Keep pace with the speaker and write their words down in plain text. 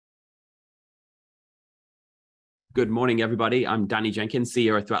Good morning, everybody. I'm Danny Jenkins,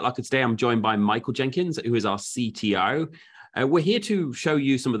 CEO of ThreatLocker. Today, I'm joined by Michael Jenkins, who is our CTO. We're here to show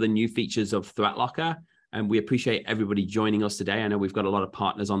you some of the new features of ThreatLocker, and we appreciate everybody joining us today. I know we've got a lot of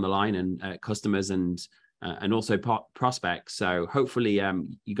partners on the line and customers and also prospects. So hopefully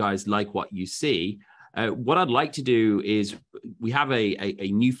you guys like what you see. What I'd like to do is we have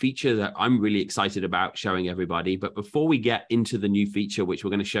a new feature that I'm really excited about showing everybody. But before we get into the new feature, which we're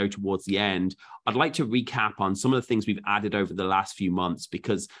going to show towards the end, I'd like to recap on some of the things we've added over the last few months,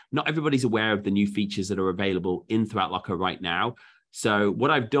 because not everybody's aware of the new features that are available in ThreatLocker right now. So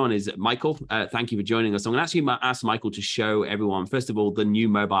what I've done is, Michael, thank you for joining us. I'm going to actually ask Michael to show everyone, first of all, the new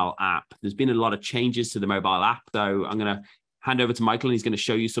mobile app. There's been a lot of changes to the mobile app, so I'm going to hand over to Michael, and he's going to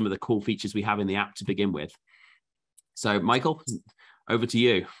show you some of the cool features we have in the app to begin with. So, Michael, over to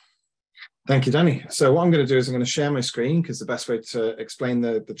you. Thank you, Danny. So what I'm going to do is I'm going to share my screen, because the best way to explain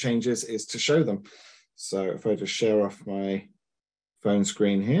the changes is to show them. So if I just share off my phone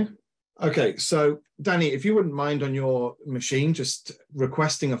screen here. Okay, so Danny, if you wouldn't mind on your machine, just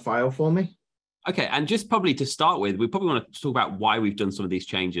requesting a file for me. Okay, and just probably to start with, we probably want to talk about why we've done some of these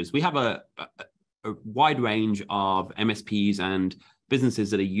changes. We have a wide range of MSPs and businesses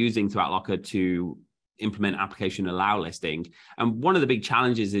that are using ThreatLocker to implement application allowlisting. And one of the big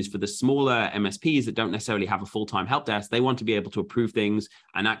challenges is for the smaller MSPs that don't necessarily have a full-time help desk, they want to be able to approve things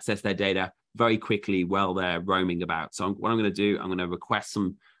and access their data very quickly while they're roaming about. So what I'm going to do, I'm going to request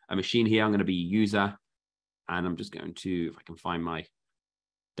a machine here. I'm going to be user, and I'm just going to, if I can find my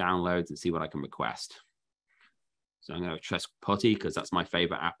downloads and see what I can request. So I'm going to trust Putty because that's my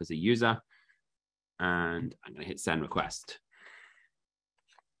favorite app as a user. And I'm going to hit send request.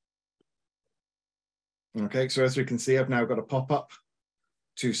 Okay, so as we can see, I've now got a pop-up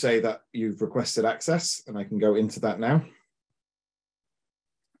to say that you've requested access, and I can go into that now.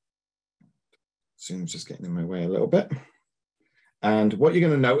 Zoom's just getting in my way a little bit. And what you're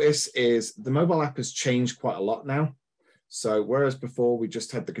going to notice is the mobile app has changed quite a lot now. So whereas before we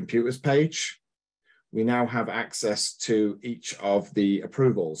just had the computers page, we now have access to each of the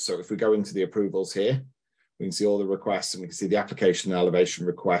approvals. So if we go into the approvals here, we can see all the requests, and we can see the application and elevation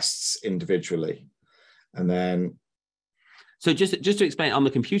requests individually. And then, so just to explain, on the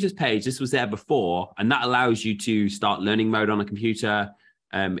computers page, this was there before, and that allows you to start learning mode on a computer.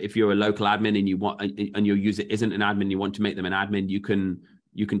 If you're a local admin and you want, and your user isn't an admin, you want to make them an admin, you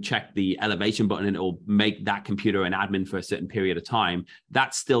can check the elevation button, and it will make that computer an admin for a certain period of time.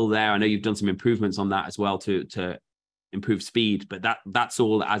 That's still there. I know you've done some improvements on that as well to improve speed, but that's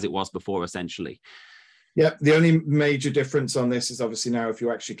all as it was before, essentially. Yeah, the only major difference on this is obviously now if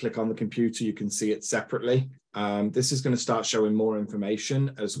you actually click on the computer, you can see it separately. This is going to start showing more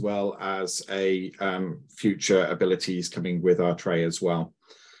information, as well as a future abilities coming with our tray as well.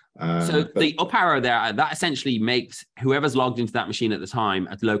 So the up arrow there, that essentially makes whoever's logged into that machine at the time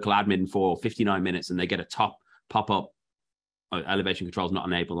a local admin for 59 minutes, and they get a top pop-up. Elevation control is not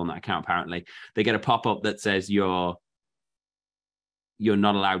enabled on that account, apparently. They get a pop-up that says you're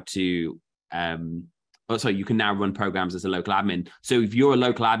not allowed to... so you can now run programs as a local admin. So if you're a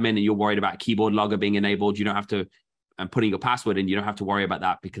local admin and you're worried about keyboard logger being enabled, you don't have to, and putting your password in, you don't have to worry about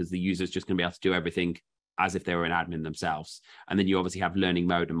that, because the user's just going to be able to do everything as if they were an admin themselves. And then you obviously have learning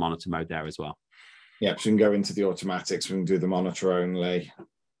mode and monitor mode there as well. Yeah, so you can go into the automatics, we can do the monitor only.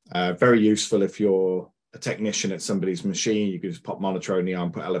 Very useful if you're a technician at somebody's machine. You can just pop monitor only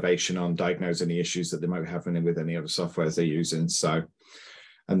on, put elevation on, diagnose any issues that they might have with any other softwares they're using. So,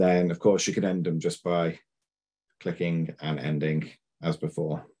 and then of course you can end them just by clicking and ending as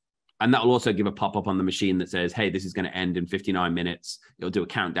before. And that will also give a pop-up on the machine that says, hey, this is going to end in 59 minutes. It'll do a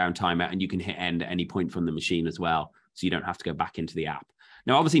countdown timer, and you can hit end at any point from the machine as well. So you don't have to go back into the app.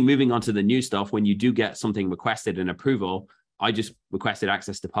 Now, obviously, moving on to the new stuff, when you do get something requested in approval, I just requested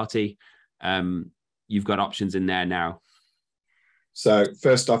access to Putty. You've got options in there now. So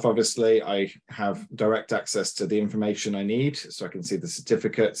first off, obviously, I have direct access to the information I need. So I can see the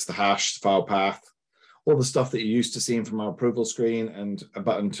certificates, the hash, the file path, all the stuff that you're used to seeing from our approval screen, and a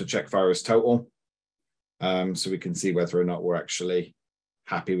button to check virus total. So we can see whether or not we're actually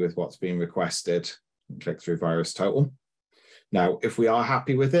happy with what's being requested, and click through virus total. Now, if we are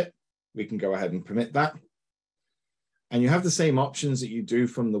happy with it, we can go ahead and permit that. And you have the same options that you do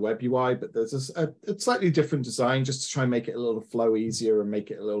from the web UI, but there's a slightly different design just to try and make it a little flow easier and make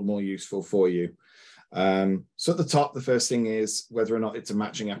it a little more useful for you. So at the top, the first thing is whether or not it's a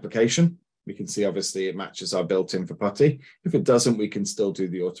matching application. We can see, obviously, it matches our built-in for Putty. If it doesn't, we can still do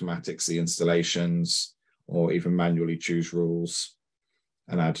the automatic C installations, or even manually choose rules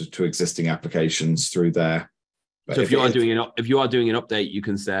and add to existing applications through there. But so if you are doing an update, you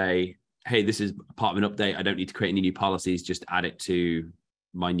can say hey, this is part of an update. I don't need to create any new policies. Just add it to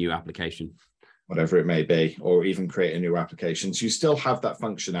my new application. Whatever it may be, or even create a new application. So you still have that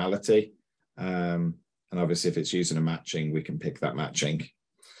functionality. And obviously, if it's using a matching, we can pick that matching.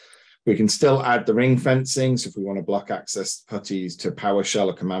 We can still add the ring fencing. So if we want to block access putties to PowerShell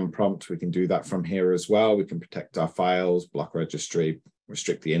or command prompt, we can do that from here as well. We can protect our files, block registry,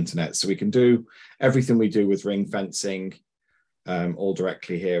 restrict the internet. So we can do everything we do with ring fencing all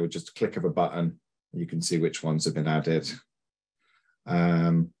directly here with just a click of a button. You can see which ones have been added.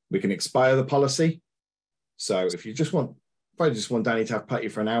 We can expire the policy. So if I just want Danny to have putty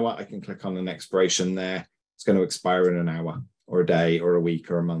for an hour, I can click on an expiration there. It's going to expire in an hour or a day or a week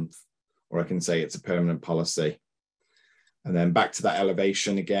or a month. Or I can say it's a permanent policy. And then back to that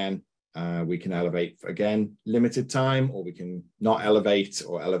elevation again. We can elevate again, limited time, or we can not elevate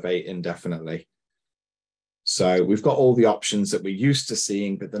or elevate indefinitely. So we've got all the options that we're used to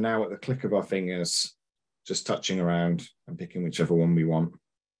seeing, but they're now at the click of our fingers, just touching around and picking whichever one we want.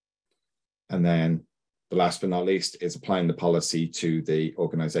 And then the last but not least is applying the policy to the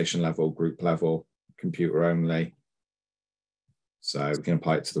organization level, group level, computer only. So we can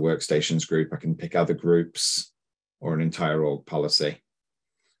apply it to the workstations group. I can pick other groups or an entire org policy.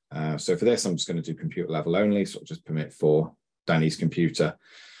 So for this, I'm just going to do computer level only. So I'll just permit for Danny's computer.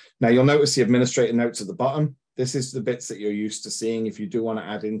 Now you'll notice the administrator notes at the bottom. This is the bits that you're used to seeing. If you do want to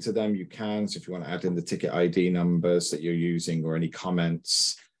add into them, you can. So if you want to add in the ticket ID numbers that you're using or any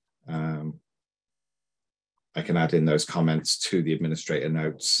comments, I can add in those comments to the administrator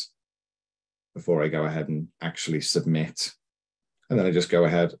notes before I go ahead and actually submit. And then I just go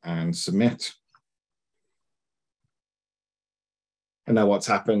ahead and submit. And now what's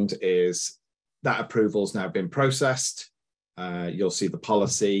happened is that approval's now been processed. You'll see the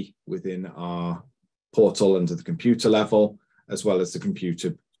policy within our portal under the computer level, as well as the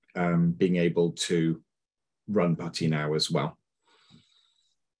computer being able to run putty now as well.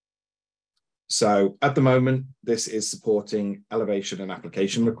 So at the moment, this is supporting elevation and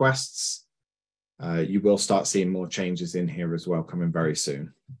application requests. You will start seeing more changes in here as well coming very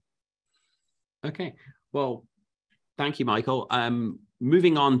soon. Okay, well, thank you, Michael.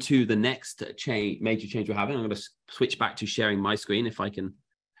 Moving on to the next major change we're having, I'm going to switch back to sharing my screen if I can.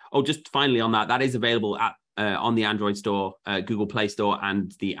 Oh, just finally on that is available at on the Android Store, Google Play Store,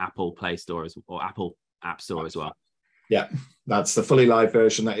 and the Apple Play Store or Apple App Store as well. Yeah, that's the fully live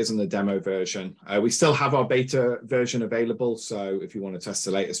version. That isn't the demo version. We still have our beta version available. So if you want to test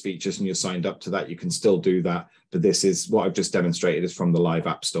the latest features and you're signed up to that, you can still do that. But this is what I've just demonstrated is from the live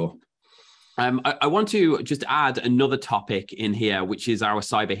App Store. I want to just add another topic in here, which is our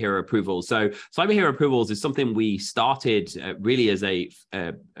Cyber Hero approvals. So Cyber Hero approvals is something we started really as a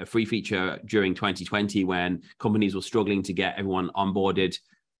free feature during 2020 when companies were struggling to get everyone onboarded.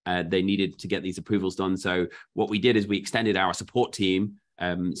 They needed to get these approvals done. So what we did is we extended our support team.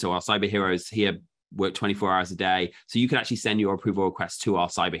 So our Cyber Heroes here work 24 hours a day. So you can actually send your approval requests to our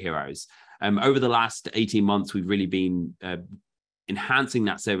Cyber Heroes. Over the last 18 months, we've really been enhancing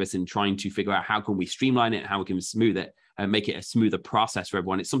that service and trying to figure out how can we streamline it, how we can smooth it, and make it a smoother process for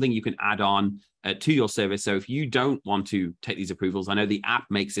everyone. It's something you can add on to your service. So if you don't want to take these approvals, I know the app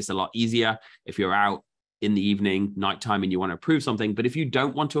makes this a lot easier if you're out in the evening, nighttime, and you want to approve something. But if you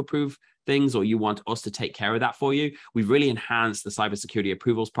don't want to approve things or you want us to take care of that for you, we've really enhanced the cybersecurity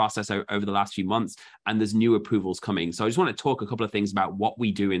approvals process over the last few months, and there's new approvals coming. So I just want to talk a couple of things about what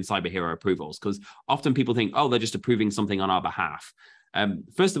we do in Cyber Hero approvals, because often people think, oh, they're just approving something on our behalf.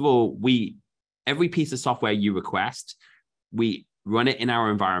 First of all, every piece of software you request, we run it in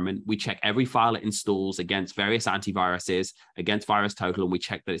our environment. We check every file it installs against various antiviruses, against VirusTotal, and we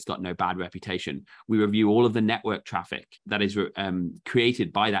check that it's got no bad reputation. We review all of the network traffic that is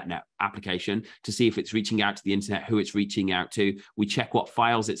created by that application to see if it's reaching out to the internet, who it's reaching out to. We check what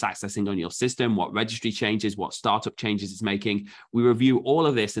files it's accessing on your system, what registry changes, what startup changes it's making. We review all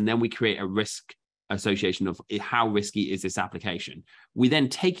of this, and then we create a risk association of how risky is this application. We then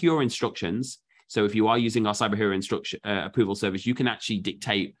take your instructions. So if you are using our Cyber Hero approval service, you can actually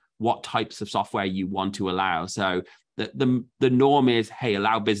dictate what types of software you want to allow. So the norm is, hey,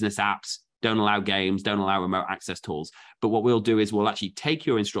 allow business apps, don't allow games, don't allow remote access tools. But what we'll do is we'll actually take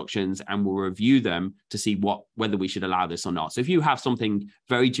your instructions and we'll review them to see whether we should allow this or not. So if you have something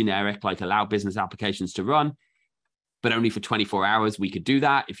very generic, like allow business applications to run, but only for 24 hours, we could do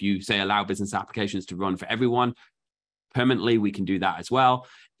that. If you say allow business applications to run for everyone, permanently, we can do that as well.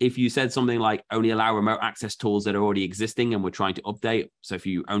 If you said something like only allow remote access tools that are already existing and we're trying to update, so if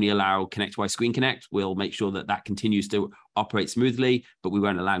you only allow Connect by Screen Connect, we'll make sure that that continues to operate smoothly, but we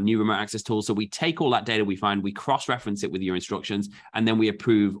won't allow new remote access tools. So we take all that data we find, we cross-reference it with your instructions, and then we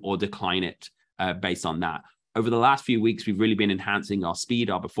approve or decline it based on that. Over the last few weeks, we've really been enhancing our speed,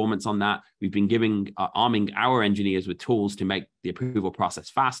 our performance on that. We've been arming our engineers with tools to make the approval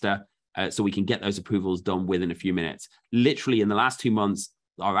process faster, so we can get those approvals done within a few minutes. Literally in the last 2 months,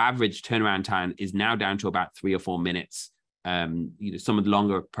 our average turnaround time is now down to about 3 or 4 minutes. Some of the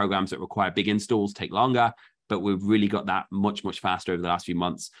longer programs that require big installs take longer, but we've really got that much, much faster over the last few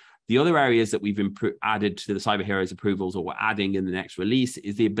months. The other areas that we've added to the Cyber Heroes approvals, or we're adding in the next release,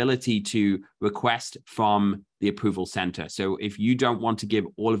 is the ability to request from the approval center. So if you don't want to give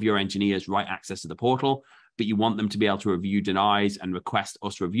all of your engineers right access to the portal, but you want them to be able to review denies and request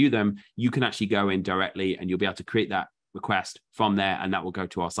us review them, you can actually go in directly and you'll be able to create that request from there, and that will go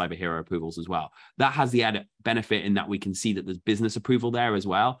to our Cyber Hero approvals as well. That has the added benefit in that we can see that there's business approval there as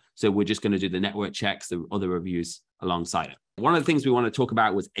well. So we're just going to do the network checks, the other reviews alongside it. One of the things we want to talk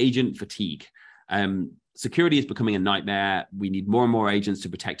about was agent fatigue. Security is becoming a nightmare. We need more and more agents to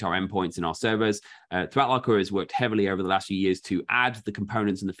protect our endpoints and our servers. ThreatLocker has worked heavily over the last few years to add the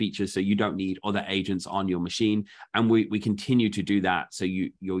components and the features so you don't need other agents on your machine. And we continue to do that so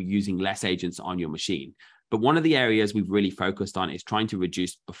you're using less agents on your machine. But one of the areas we've really focused on is trying to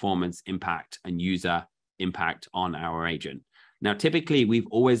reduce performance impact and user impact on our agent. Now, typically, we've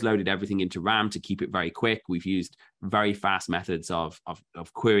always loaded everything into RAM to keep it very quick. We've used very fast methods of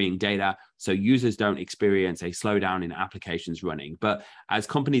querying data, so users don't experience a slowdown in applications running. But as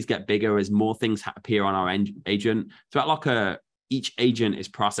companies get bigger, as more things appear on our agent, ThreatLocker, each agent is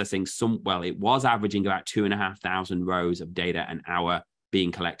processing it was averaging about 2,500 rows of data an hour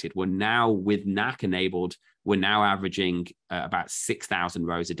being collected. We're now, with NAC enabled, we're now averaging about 6,000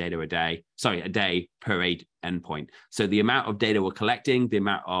 rows of data a day per endpoint. So the amount of data we're collecting, the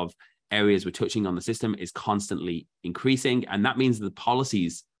amount of areas we're touching on the system is constantly increasing. And that means the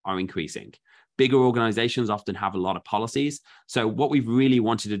policies are increasing. Bigger organizations often have a lot of policies. So what we've really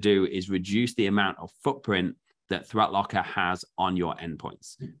wanted to do is reduce the amount of footprint that ThreatLocker has on your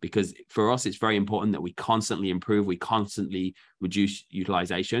endpoints. Because for us, it's very important that we constantly improve, we constantly reduce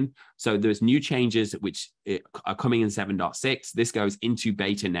utilization. So there's new changes which are coming in 7.6. This goes into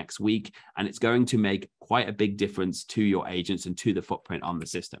beta next week, and it's going to make quite a big difference to your agents and to the footprint on the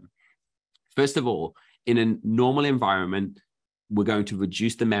system. First of all, in a normal environment, we're going to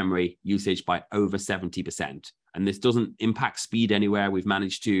reduce the memory usage by over 70%. And this doesn't impact speed anywhere. We've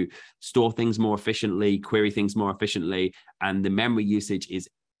managed to store things more efficiently, query things more efficiently, and the memory usage is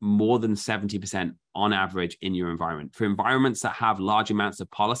more than 70% on average in your environment. For environments that have large amounts of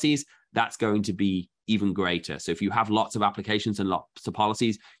policies, that's going to be even greater. So if you have lots of applications and lots of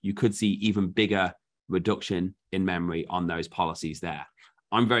policies, you could see even bigger reduction in memory on those policies there.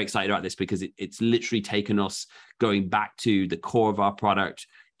 I'm very excited about this because it's literally taken us going back to the core of our product,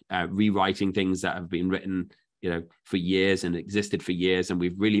 rewriting things that have been written for years and existed for years. And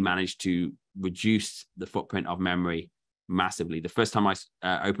we've really managed to reduce the footprint of memory massively. The first time I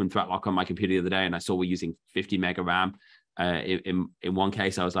opened ThreatLocker on my computer the other day and I saw we're using 50 mega RAM, in one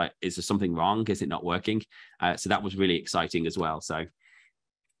case, I was like, is there something wrong? Is it not working? So that was really exciting as well. So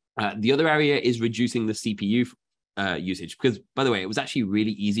the other area is reducing the CPU usage, because, by the way, it was actually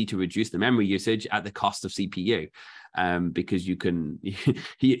really easy to reduce the memory usage at the cost of CPU, because you can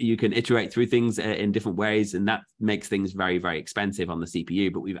iterate through things in different ways, and that makes things very, very expensive on the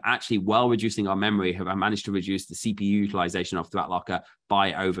CPU. But we've actually, while reducing our memory, have managed to reduce the CPU utilization of ThreatLocker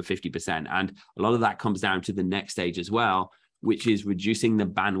by over 50%. And a lot of that comes down to the next stage as well, which is reducing the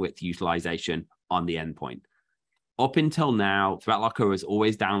bandwidth utilization on the endpoint. Up until now, ThreatLocker has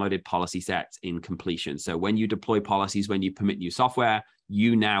always downloaded policy sets in completion. So when you deploy policies, when you permit new software,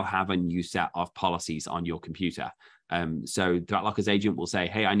 you now have a new set of policies on your computer. So ThreatLocker's agent will say,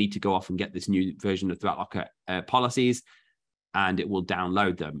 hey, I need to go off and get this new version of ThreatLocker policies, and it will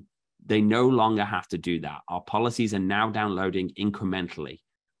download them. They no longer have to do that. Our policies are now downloading incrementally.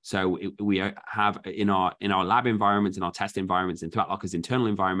 So we have in our lab environments, in our test environments, in ThreatLocker's internal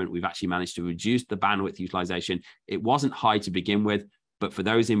environment, we've actually managed to reduce the bandwidth utilization. It wasn't high to begin with, but for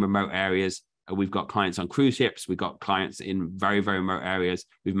those in remote areas, we've got clients on cruise ships, we've got clients in very, very remote areas.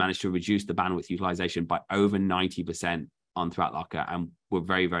 We've managed to reduce the bandwidth utilization by over 90% on ThreatLocker. And we're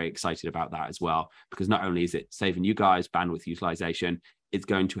very, very excited about that as well, because not only is it saving you guys bandwidth utilization, it's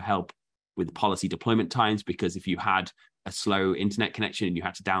going to help with policy deployment times, because if you had a slow internet connection and you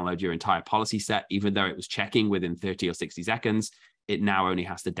had to download your entire policy set, even though it was checking within 30 or 60 seconds, it now only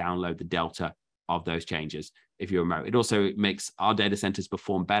has to download the delta of those changes. if you're remote. It also makes our data centers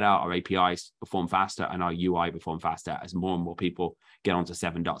perform better, our APIs perform faster, and our UI perform faster as more and more people get onto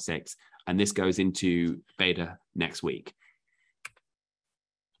 7.6. And this goes into beta next week.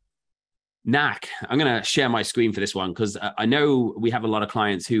 NAC, I'm going to share my screen for this one because I know we have a lot of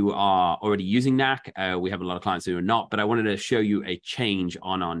clients who are already using NAC. We have a lot of clients who are not, but I wanted to show you a change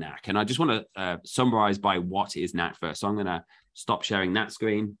on our NAC. And I just want to summarize by what is NAC first. So I'm going to stop sharing that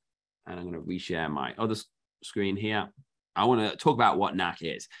screen and I'm going to reshare my other screen here. I want to talk about what NAC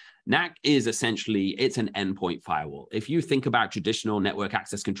is. NAC is essentially, it's an endpoint firewall. If you think about traditional network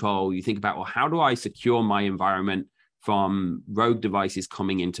access control, you think about, well, how do I secure my environment from rogue devices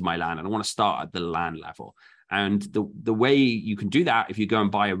coming into my LAN? And I want to start at the LAN level. And the way you can do that, if you go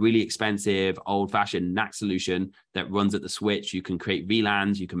and buy a really expensive, old-fashioned NAC solution that runs at the switch, you can create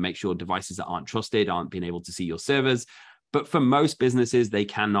VLANs, you can make sure devices that aren't trusted aren't being able to see your servers. But for most businesses, they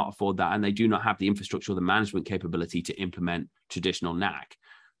cannot afford that, and they do not have the infrastructure or the management capability to implement traditional NAC.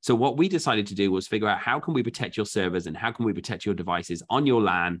 So what we decided to do was figure out how can we protect your servers and how can we protect your devices on your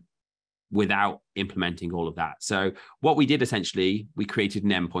LAN without implementing all of that. So what we did essentially, we created an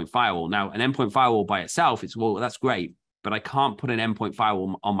endpoint firewall. Now, an endpoint firewall by itself, it's, well, that's great, but I can't put an endpoint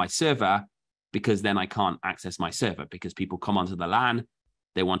firewall on my server because then I can't access my server because people come onto the LAN,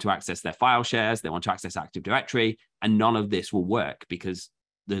 they want to access their file shares, they want to access Active Directory, and none of this will work because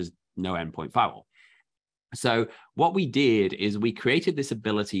there's no endpoint firewall. So what we did is we created this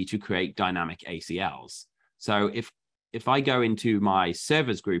ability to create dynamic ACLs. So if I go into my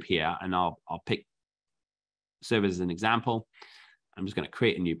servers group here, and I'll pick servers as an example, I'm just going to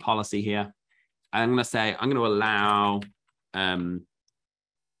create a new policy here. I'm going to say, I'm going to allow, I'm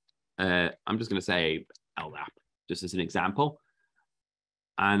just going to say LDAP, just as an example.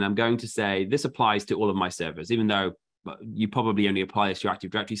 And I'm going to say, this applies to all of my servers, even though you probably only apply this to your Active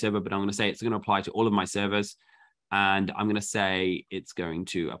Directory server, but I'm going to say it's going to apply to all of my servers. And I'm going to say it's going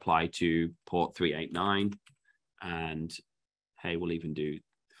to apply to port 389. And hey, we'll even do,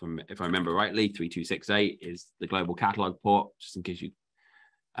 if I remember rightly, 3268 is the global catalog port, just in case you,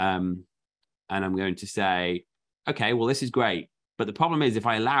 and I'm going to say, okay, well, this is great. But the problem is if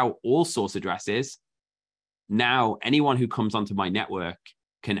I allow all source addresses, now anyone who comes onto my network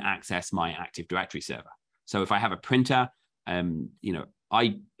can access my Active Directory server. So if I have a printer, you know,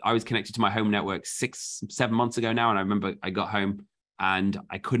 I was connected to my home network 6-7 months ago now, and I remember I got home and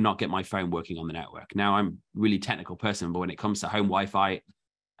I could not get my phone working on the network. Now, I'm a really technical person, but when it comes to home Wi-Fi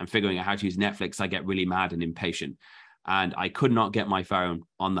and figuring out how to use Netflix, I get really mad and impatient. And I could not get my phone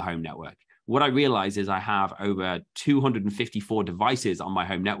on the home network. What I realized is I have over 254 devices on my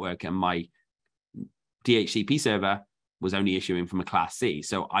home network, and my DHCP server was only issuing from a class C.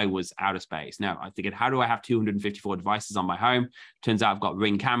 So I was out of space. Now I figured, how do I have 254 devices on my home? Turns out I've got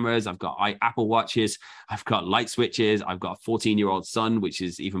Ring cameras, I've got Apple watches, I've got light switches, I've got a 14-year-old son, which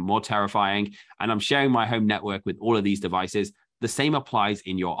is even more terrifying. And I'm sharing my home network with all of these devices. The same applies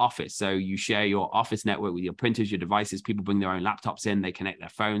in your office. So you share your office network with your printers, your devices, people bring their own laptops in, they connect their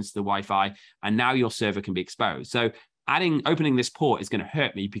phones to the Wi-Fi, and now your server can be exposed. So opening this port is going to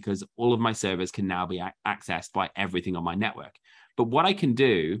hurt me because all of my servers can now be accessed by everything on my network. But what I can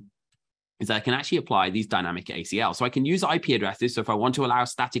do is I can actually apply these dynamic ACL. So I can use IP addresses. So if I want to allow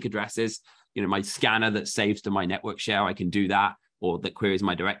static addresses, you know, my scanner that saves to my network share, I can do that, or that queries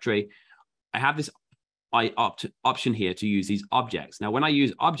my directory. I have this option here to use these objects. Now, when I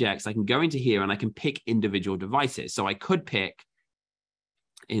use objects, I can go into here and I can pick individual devices. So I could pick,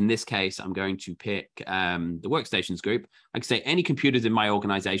 in this case, I'm going to pick the workstations group. I can say any computers in my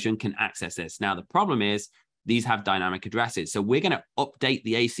organization can access this. Now, the problem is these have dynamic addresses. So we're going to update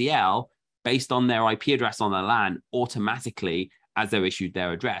the ACL based on their IP address on the LAN automatically as they're issued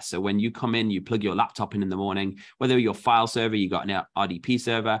their address. So when you come in, you plug your laptop in the morning, whether your file server, you've got an RDP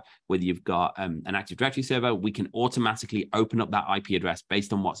server, whether you've got an Active Directory server, we can automatically open up that IP address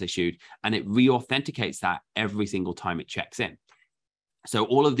based on what's issued, and it re-authenticates that every single time it checks in. So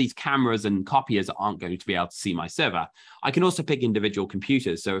all of these cameras and copiers aren't going to be able to see my server. I can also pick individual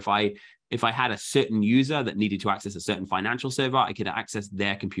computers. So if I had a certain user that needed to access a certain financial server, I could access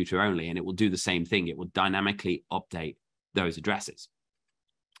their computer only, and it will do the same thing. It will dynamically update those addresses.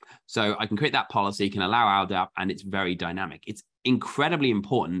 So I can create that policy, can allow LDAP, and it's very dynamic. It's incredibly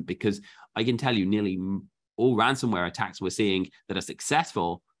important because I can tell you nearly all ransomware attacks we're seeing that are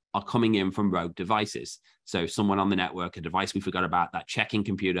successful are coming in from rogue devices. So someone on the network, a device we forgot about, that checking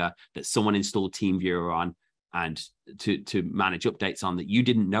computer that someone installed TeamViewer on and to manage updates on that you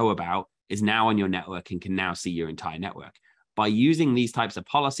didn't know about is now on your network and can now see your entire network. By using these types of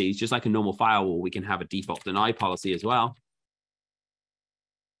policies, just like a normal firewall, we can have a default deny policy as well.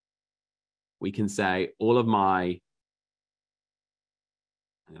 we can say all of my,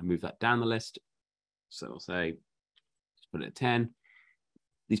 I'm going to move that down the list. So we'll say, let's put it at 10.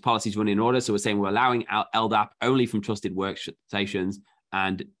 These policies run in order. So we're saying we're allowing LDAP only from trusted workstations,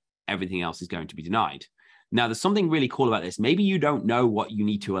 and everything else is going to be denied. Now, there's something really cool about this. Maybe you don't know what you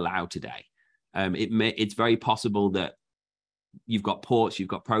need to allow today. It's very possible that you've got ports, you've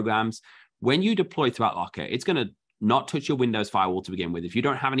got programs. When you deploy ThreatLocker, it's going to not touch your Windows firewall to begin with. If you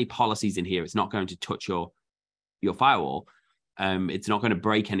don't have any policies in here, it's not going to touch your firewall. It's not going to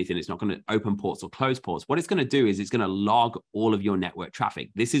break anything. It's not going to open ports or close ports. What it's going to do is it's going to log all of your network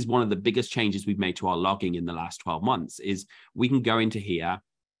traffic. This is one of the biggest changes we've made to our logging in the last 12 months is we can go into here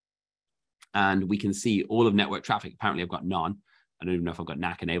and we can see all of network traffic. Apparently, I've got none. I don't even know if I've got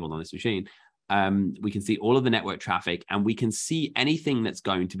NAC enabled on this machine. We can see all of the network traffic, and we can see anything that's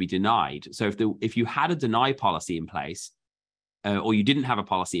going to be denied. So if you had a deny policy in place, or you didn't have a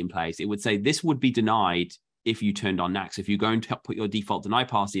policy in place, it would say this would be denied if you turned on NAC. So if you're going to put your default deny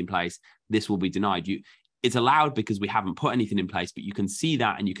policy in place, this will be denied. It's allowed because we haven't put anything in place, but you can see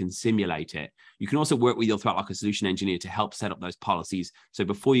that and you can simulate it. You can also work with your ThreatLocker solution engineer to help set up those policies. So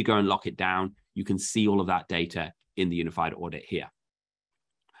before you go and lock it down, you can see all of that data in the unified audit here.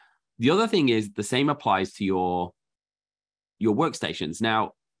 The other thing is the same applies to your workstations.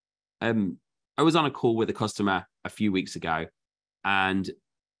 Now, I was on a call with a customer a few weeks ago, and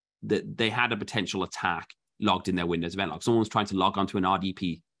they had a potential attack logged in their Windows event log. Someone was trying to log onto an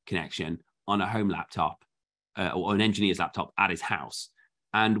RDP connection on a home laptop or an engineer's laptop at his house.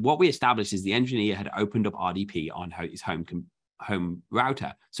 And what we established is the engineer had opened up RDP on his home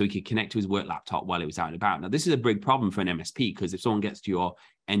router so he could connect to his work laptop while he was out and about. Now, this is a big problem for an MSP, because if someone gets to your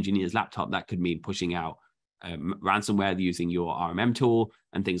engineer's laptop, that could mean pushing out ransomware using your RMM tool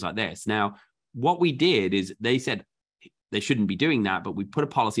and things like this. Now, what we did is they said they shouldn't be doing that, but we put a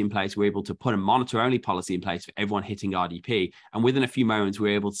policy in place. We're able to put a monitor-only policy in place for everyone hitting RDP. And within a few moments, we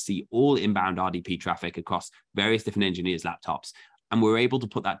were able to see all inbound RDP traffic across various different engineers' laptops. And we're able to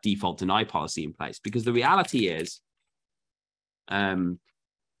put that default deny policy in place, because the reality is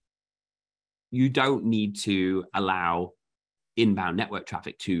you don't need to allow inbound network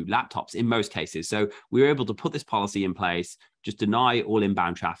traffic to laptops in most cases. So we were able to put this policy in place, just deny all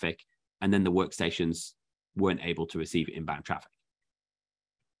inbound traffic, and then the workstations weren't able to receive inbound traffic.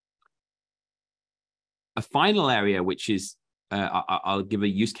 A final area, which is, I'll give a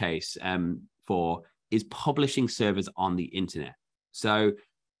use case for, is publishing servers on the internet. So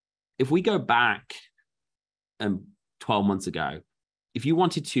if we go back 12 months ago, if you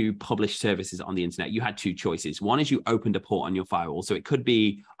wanted to publish services on the internet, you had two choices. One is you opened a port on your firewall. So it could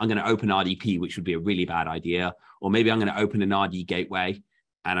be, I'm going to open RDP, which would be a really bad idea. Or maybe I'm going to open an RD gateway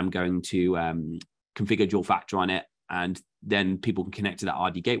and I'm going to configure dual factor on it, and then people can connect to that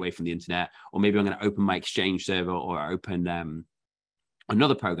RD gateway from the internet. Or maybe I'm going to open my Exchange server or open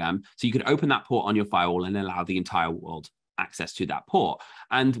another program. So you could open that port on your firewall and allow the entire world access to that port.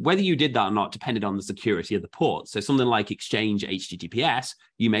 And whether you did that or not depended on the security of the port. So something like Exchange HTTPS,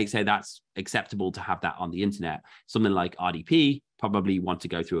 you may say that's acceptable to have that on the internet. Something like RDP, probably want to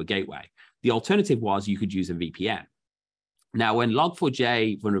go through a gateway. The alternative was you could use a VPN. Now, when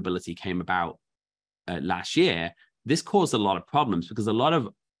Log4j vulnerability came about last year, this caused a lot of problems because a lot of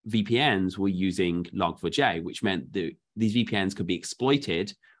VPNs were using Log4j, which meant that these VPNs could be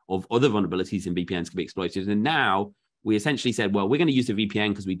exploited, or other vulnerabilities in VPNs could be exploited. And now we essentially said, well, we're going to use a VPN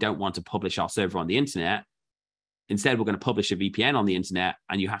because we don't want to publish our server on the internet. Instead, we're going to publish a VPN on the internet,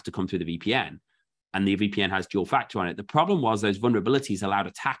 and you have to come through the VPN. And the VPN has dual factor on it. The problem was those vulnerabilities allowed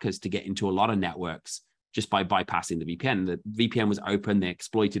attackers to get into a lot of networks just by bypassing the VPN. The VPN was open, they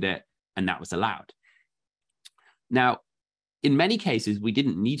exploited it, and that was allowed. Now, in many cases, we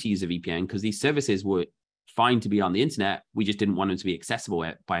didn't need to use a VPN because these services were fine to be on the internet. We just didn't want them to be accessible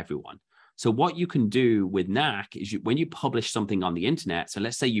by everyone. So what you can do with NAC is when you publish something on the internet, so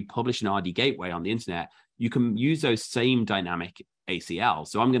let's say you publish an RD gateway on the internet, you can use those same dynamic ACL.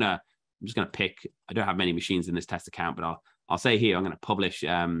 So I'm just going to pick, I don't have many machines in this test account, but I'll say here, I'm going to publish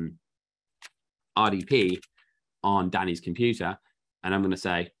RDP on Danny's computer. And I'm going to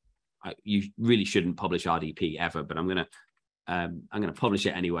say, you really shouldn't publish RDP ever, but I'm going to publish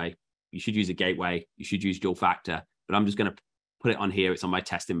it anyway. You should use a gateway. You should use dual factor, but I'm just going to put it on here. It's on my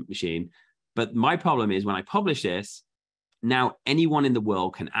testing machine. But my problem is when I publish this, now anyone in the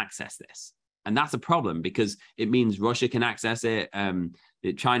world can access this. And that's a problem because it means Russia can access it.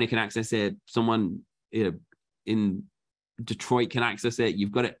 China can access it. Someone in Detroit can access it.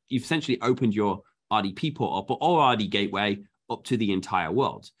 You've essentially opened your RDP port up or RD gateway up to the entire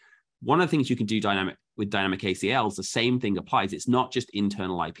world. One of the things you can do with dynamic ACLs, the same thing applies. It's not just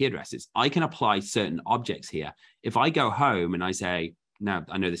internal IP addresses. I can apply certain objects here. If I go home and I say, now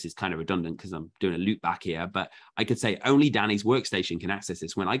I know this is kind of redundant because I'm doing a loop back here, but I could say only Danny's workstation can access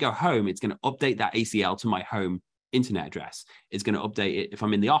this. When I go home, it's going to update that ACL to my home internet address. It's going to update it if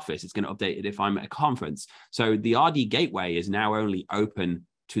I'm in the office. It's going to update it if I'm at a conference. So the RD gateway is now only open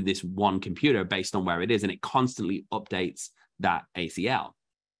to this one computer based on where it is, and it constantly updates that ACL.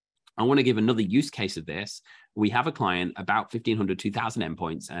 I want to give another use case of this. We have a client about 1,500, 2,000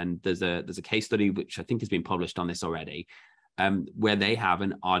 endpoints, and there's a case study which I think has been published on this already, where they have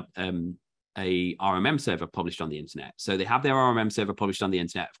a RMM server published on the internet. So they have their RMM server published on the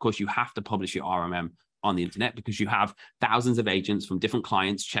internet. Of course, you have to publish your RMM on the internet because you have thousands of agents from different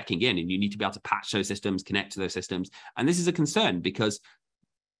clients checking in, and you need to be able to patch those systems, connect to those systems. And this is a concern because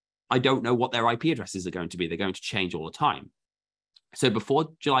I don't know what their IP addresses are going to be. They're going to change all the time. So before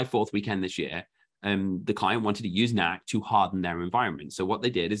July 4th weekend this year, the client wanted to use NAC to harden their environment. So what they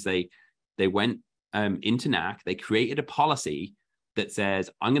did is they went into NAC, they created a policy that says,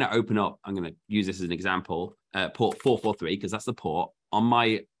 I'm going to open up, I'm going to use this as an example, port 443, because that's the port on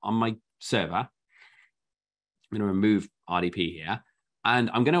my server. I'm going to remove RDP here, and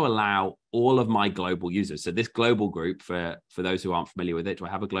I'm going to allow all of my global users. So this global group, for those who aren't familiar with it, do I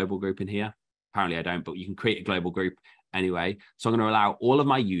have a global group in here? Apparently I don't, but you can create a global group anyway. So I'm going to allow all of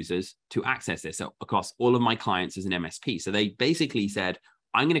my users to access this across all of my clients as an MSP. So they basically said,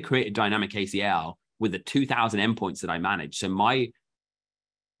 I'm going to create a dynamic ACL with the 2,000 endpoints that I manage. So my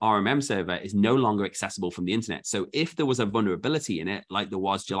RMM server is no longer accessible from the internet. So if there was a vulnerability in it, like there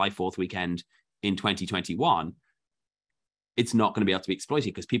was July 4th weekend in 2021, it's not going to be able to be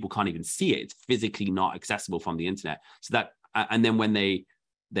exploited because people can't even see it. It's physically not accessible from the internet. So that, and then when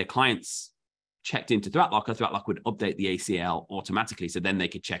their clients checked into ThreatLocker, ThreatLocker would update the ACL automatically. So then they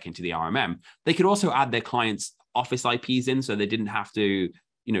could check into the RMM. They could also add their clients' office IPs in, so they didn't have to,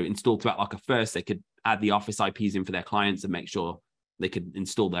 install ThreatLocker first. They could add the office IPs in for their clients and make sure they could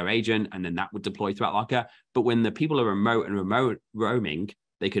install their agent, and then that would deploy ThreatLocker. But when the people are remote and remote roaming,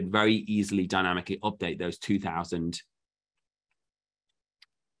 they could very easily dynamically update those 2,000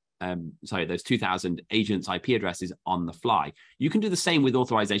 agents' IP addresses on the fly. You can do the same with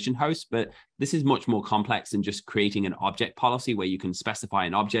authorization hosts, but this is much more complex than just creating an object policy where you can specify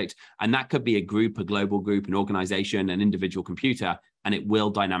an object, and that could be a group, a global group, an organization, an individual computer, and it will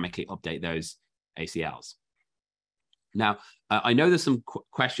dynamically update those ACLs. Now, I know there's some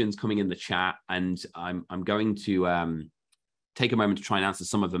questions coming in the chat, and I'm going to take a moment to try and answer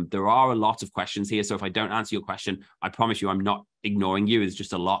some of them. There are a lot of questions here, so if I don't answer your question, I promise you I'm not ignoring you. There's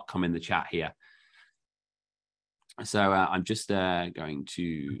just a lot come in the chat here. So I'm just going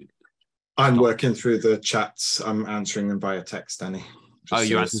to... I'm working through the chats. I'm answering them via text, Danny.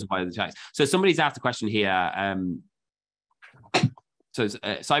 You're answering via the text. So somebody's asked a question here. So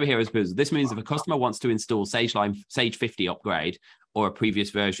Cyber Heroes, this means if a customer wants to install Sage 50 upgrade or a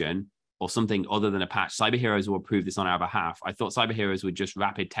previous version or something other than a patch, Cyber Heroes will approve this on our behalf. I thought Cyber Heroes would just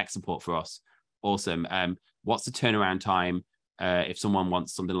rapid tech support for us. Awesome. What's the turnaround time if someone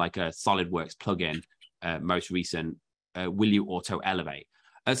wants something like a SolidWorks plugin, most recent? Will you auto elevate?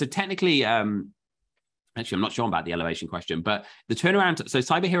 So technically, actually, I'm not sure about the elevation question, but the turnaround. So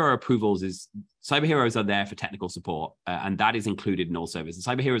Cyber Hero approvals Cyber Heroes are there for technical support, and that is included in all services.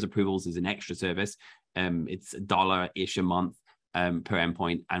 Cyber Heroes approvals is an extra service. It's $1-ish a month per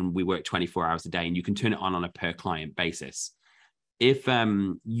endpoint, and we work 24 hours a day, and you can turn it on a per client basis. If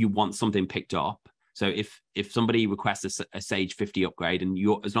you want something picked up, so if somebody requests a Sage 50 upgrade, and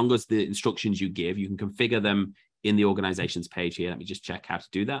as long as the instructions you give, you can configure them in the organization's page here. Let me just check how to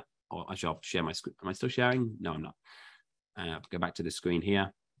do that. Or I shall share my screen. Am I still sharing? No, I'm not. Go back to the screen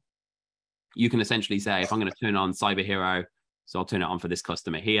here. You can essentially say, if I'm going to turn on Cyber Hero, so I'll turn it on for this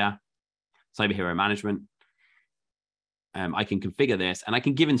customer here, Cyber Hero management. I can configure this, and I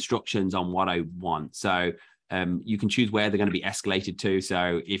can give instructions on what I want. So you can choose where they're going to be escalated to.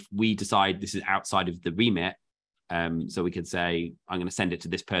 So if we decide this is outside of the remit, so we could say, I'm going to send it to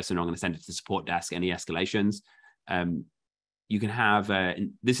this person, or I'm going to send it to the support desk, any escalations. You can have,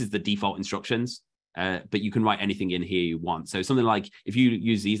 this is the default instructions, but you can write anything in here you want. So something like, if you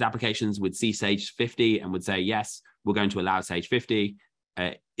use these applications, would see Sage 50 and would say, yes, we're going to allow Sage 50.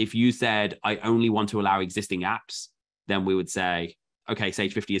 If you said, I only want to allow existing apps, then we would say, okay,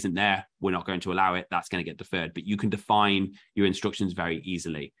 Sage 50 isn't there. We're not going to allow it. That's going to get deferred. But you can define your instructions very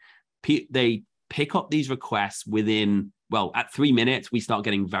easily. They pick up these requests within, well, at 3 minutes, we start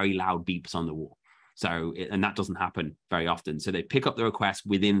getting very loud beeps on the wall. So, and that doesn't happen very often. So they pick up the request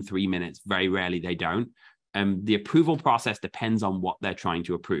within 3 minutes. Very rarely they don't. The approval process depends on what they're trying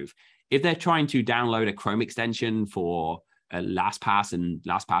to approve. If they're trying to download a Chrome extension for LastPass and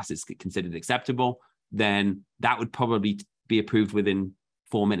LastPass is considered acceptable, then that would probably be approved within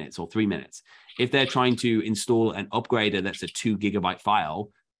 4 minutes or 3 minutes. If they're trying to install an upgrader that's a 2 GB file,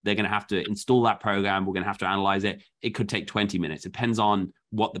 they're going to have to install that program. We're going to have to analyze it. It could take 20 minutes. It depends on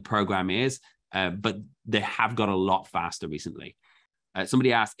what the program is, but they have got a lot faster recently.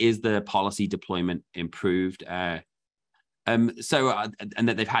 Somebody asked, is the policy deployment improved? And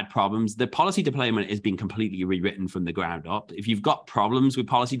that they've had problems. The policy deployment is being completely rewritten from the ground up. If you've got problems with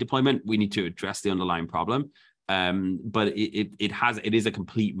policy deployment, we need to address the underlying problem. But it is a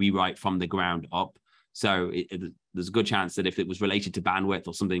complete rewrite from the ground up. So there's a good chance that if it was related to bandwidth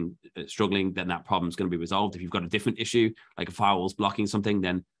or something struggling, then that problem is going to be resolved. If you've got a different issue, like a firewall's blocking something,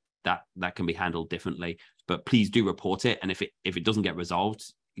 then that can be handled differently. But please do report it. And if it doesn't get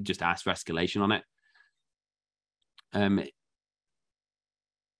resolved, you just ask for escalation on it.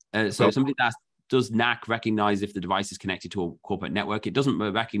 So somebody asked, does NAC recognize if the device is connected to a corporate network? It doesn't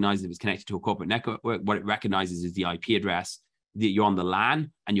recognize if it's connected to a corporate network. What it recognizes is the IP address that you're on the LAN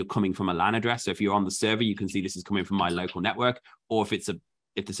and you're coming from a LAN address. So if you're on the server, you can see this is coming from my local network. Or if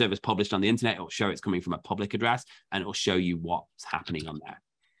the server is published on the internet, it'll show it's coming from a public address and it'll show you what's happening on there.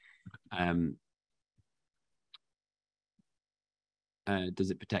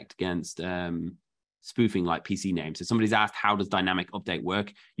 Does it protect against spoofing like PC names? So somebody's asked, how does dynamic update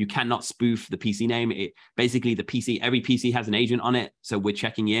work? You cannot spoof the PC name. Basically every PC has an agent on it. So we're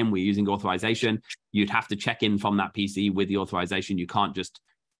checking in, we're using authorization. You'd have to check in from that PC with the authorization. You can't just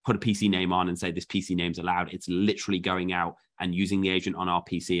put a PC name on and say this PC name's allowed. It's literally going out and using the agent on our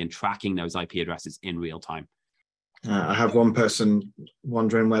PC and tracking those IP addresses in real time. I have one person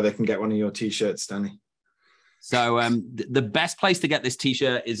wondering where they can get one of your t-shirts, Danny. So the best place to get this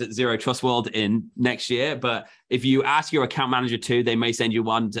t-shirt is at Zero Trust World in next year. But if you ask your account manager too, they may send you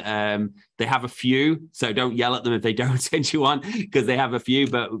one. They have a few, so don't yell at them if they don't send you one, because they have a few.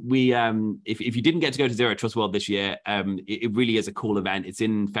 But if you didn't get to go to Zero Trust World this year, it really is a cool event. It's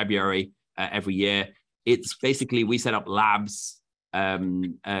in February every year. It's basically, we set up labs.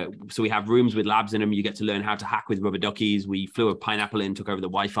 So we have rooms with labs in them. You get to learn how to hack with rubber duckies. We flew a Pineapple in, took over the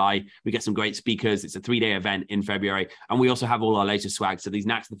Wi-Fi. We get some great speakers. It's a 3-day event in February. And we also have all our latest swag. So these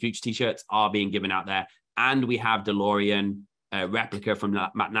NACs of the Future t-shirts are being given out there. And we have DeLorean replica from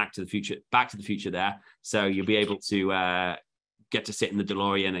NAC to the Future, Back to the Future there. So you'll be able to get to sit in the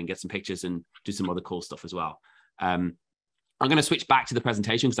DeLorean and get some pictures and do some other cool stuff as well. I'm going to switch back to the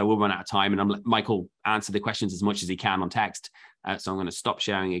presentation because I will run out of time, and I'm let Michael answer the questions as much as he can on text. So I'm going to stop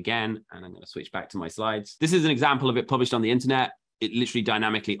sharing again, and I'm going to switch back to my slides. This is an example of it published on the internet. It literally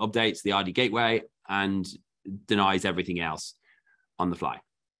dynamically updates the ID gateway and denies everything else on the fly.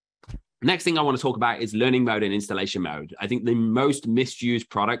 Next thing I want to talk about is learning mode and installation mode. I think the most misused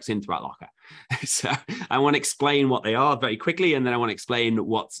products in ThreatLocker. So I want to explain what they are very quickly, and then I want to explain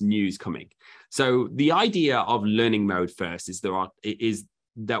what's new's coming. So the idea of learning mode first is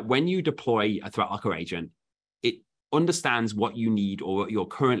that when you deploy a ThreatLocker agent, it understands what you need or what you're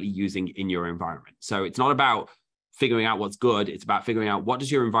currently using in your environment. So it's not about figuring out what's good. It's about figuring out what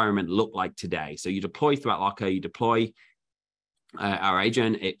does your environment look like today. So you deploy ThreatLocker, you deploy our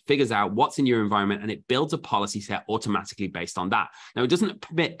agent, it figures out what's in your environment and it builds a policy set automatically based on that. Now, it doesn't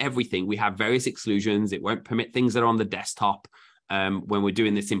permit everything. We have various exclusions. It won't permit things that are on the desktop. When we're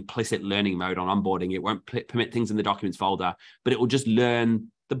doing this implicit learning mode on onboarding, it won't permit things in the documents folder, but it will just learn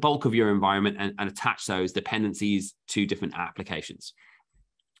the bulk of your environment and attach those dependencies to different applications.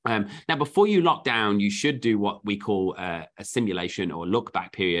 Now, before you lock down, you should do what we call a simulation or look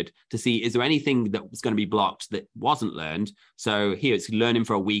back period to see, is there anything that was going to be blocked that wasn't learned? So here it's learning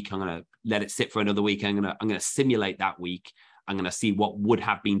for a week. I'm going to let it sit for another week. I'm going to simulate that week. I'm going to see what would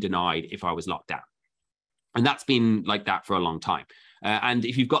have been denied if I was locked down. And that's been like that for a long time. And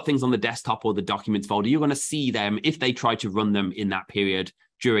if you've got things on the desktop or the documents folder, you're going to see them if they try to run them in that period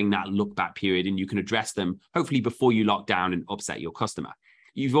during that look back period, and you can address them hopefully before you lock down and upset your customer.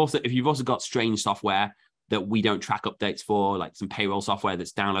 If you've also got strange software that we don't track updates for, like some payroll software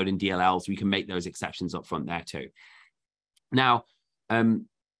that's downloading DLLs, we can make those exceptions up front there too. Now,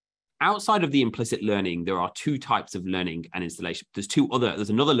 outside of the implicit learning, there are two types of learning and installation. There's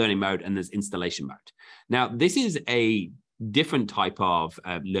another learning mode and there's installation mode. Now, this is a different type of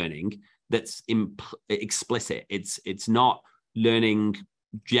learning that's explicit. It's not learning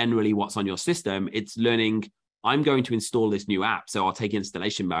generally what's on your system. It's learning, I'm going to install this new app. So I'll take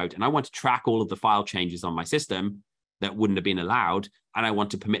installation mode and I want to track all of the file changes on my system that wouldn't have been allowed, and I want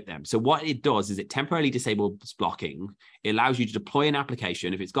to permit them. So what it does is it temporarily disables blocking. It allows you to deploy an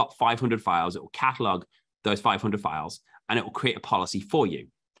application. If it's got 500 files, it will catalog those 500 files and it will create a policy for you.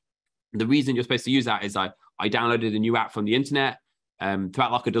 The reason you're supposed to use that is I downloaded a new app from the internet.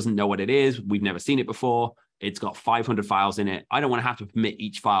 ThreatLocker doesn't know what it is. We've never seen it before. It's got 500 files in it. I don't want to have to permit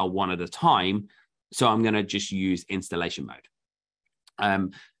each file one at a time. So I'm going to just use installation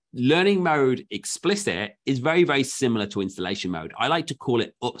mode. Learning mode explicit is very, very similar to installation mode. I like to call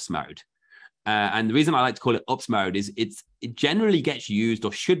it ups mode. And the reason I like to call it ups mode is it generally gets used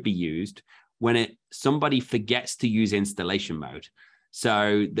or should be used when somebody forgets to use installation mode.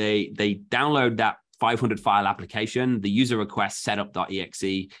 So they download that 500 file application, the user requests setup.exe.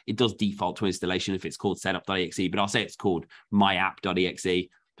 It does default to installation if it's called setup.exe, but I'll say it's called myapp.exe.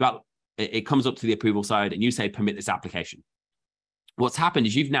 It comes up to the approval side and you say, permit this application. What's happened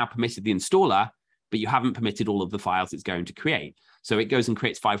is you've now permitted the installer, but you haven't permitted all of the files it's going to create. So it goes and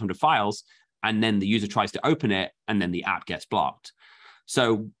creates 500 files, and then the user tries to open it, and then the app gets blocked.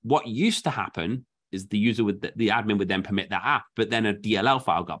 So what used to happen is the user the admin would then permit that app, but then a DLL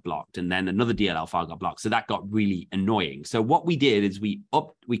file got blocked, and then another DLL file got blocked. So that got really annoying. So what we did is we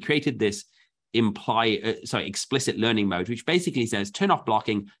created this explicit learning mode, which basically says, turn off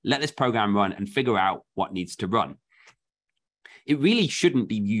blocking, let this program run and figure out what needs to run. It really shouldn't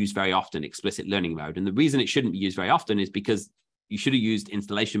be used very often, explicit learning mode. And the reason it shouldn't be used very often is because you should have used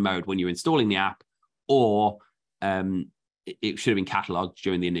installation mode when you're installing the app, or it should have been cataloged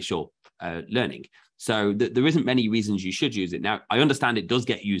during the initial learning. So there isn't many reasons you should use it. Now, I understand it does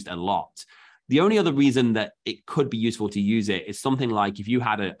get used a lot. The only other reason that it could be useful to use it is something like if you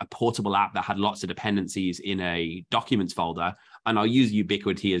had a portable app that had lots of dependencies in a documents folder, and I'll use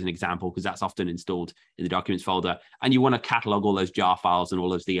Ubiquity as an example because that's often installed in the documents folder, and you want to catalog all those jar files and all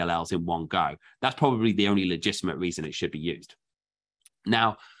those DLLs in one go. That's probably the only legitimate reason it should be used.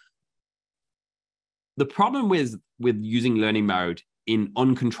 Now, the problem with using learning mode in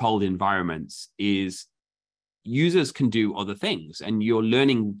uncontrolled environments is users can do other things and you're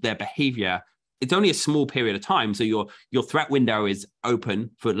learning their behavior. It's only a small period of time. So your threat window is open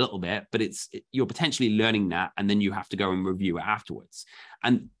for a little bit, but you're potentially learning that, and then you have to go and review it afterwards.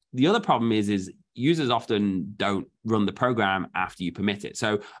 And the other problem is users often don't run the program after you permit it.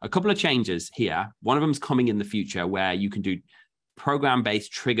 So a couple of changes here. One of them is coming in the future where you can do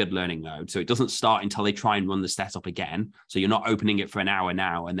program-based triggered learning mode. So it doesn't start until they try and run the setup again. So you're not opening it for an hour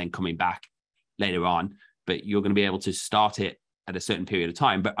now and then coming back later on, but you're going to be able to start it at a certain period of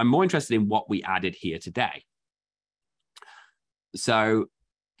time. But I'm more interested in what we added here today. So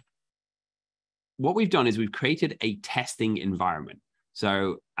what we've done is we've created a testing environment.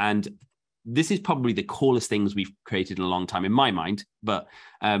 And this is probably the coolest things we've created in a long time in my mind, but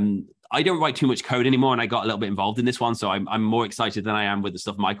I don't write too much code anymore, and I got a little bit involved in this one, so I'm more excited than I am with the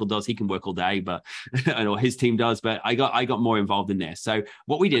stuff Michael does. He can work all day, but I know his team does, but I got more involved in this. So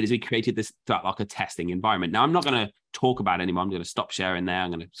what we did is we created this ThreatLocker testing environment. Now, I'm not going to talk about it anymore. I'm going to stop sharing there.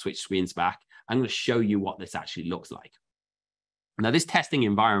 I'm going to switch screens back. I'm going to show you what this actually looks like. Now, this testing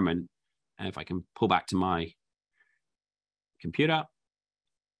environment, if I can pull back to my computer,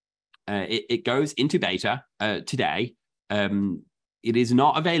 it goes into beta today. It is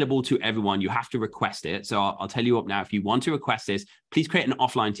not available to everyone. You have to request it. So I'll tell you up now, if you want to request this, please create an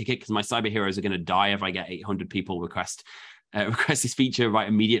offline ticket because my cyber heroes are going to die if I get 800 people request this feature right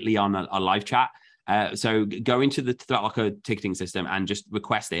immediately on a live chat. So go into the ThreatLocker ticketing system and just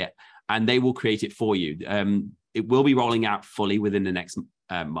request it, and they will create it for you. It will be rolling out fully within the next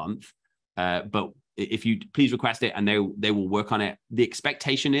month. But if you please request it, and they will work on it. The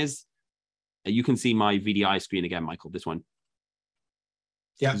expectation is, you can see my VDI screen again, Michael, this one.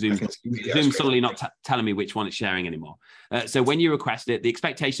 Yeah, Zoom's suddenly not telling me which one it's sharing anymore. So when you request it, the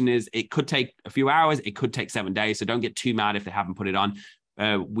expectation is it could take a few hours, it could take 7 days. So don't get too mad if they haven't put it on.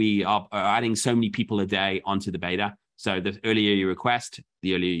 We are adding so many people a day onto the beta. So the earlier you request,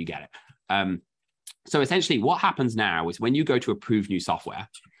 the earlier you get it. So essentially what happens now is when you go to approve new software.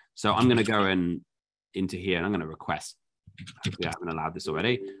 So I'm going to go into here and I'm going to request. Hopefully I haven't allowed this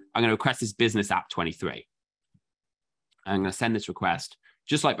already. I'm going to request this business app 23. I'm going to send this request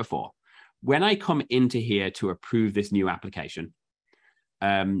just like before. When I come into here to approve this new application,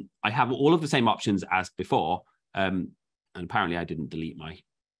 I have all of the same options as before. And apparently I didn't delete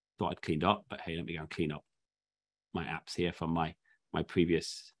thought I'd cleaned up, but hey, let me go and clean up my apps here from my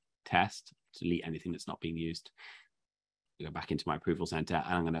previous test, delete anything that's not being used. Go back into my approval center,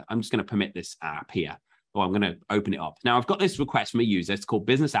 and I'm just going to permit this app here, or I'm going to open it up. Now I've got this request from a user. It's called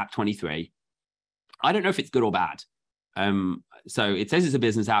business app 23. I don't know if it's good or bad. So it says it's a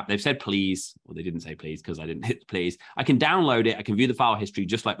business app. They've said please, well, they didn't say please because I didn't hit please. I can download it. I can view the file history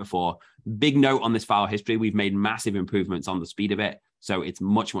just like before. Big note on this file history. We've made massive improvements on the speed of it. So it's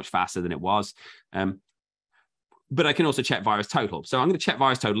much, much faster than it was. but I can also check virus total. So I'm going to check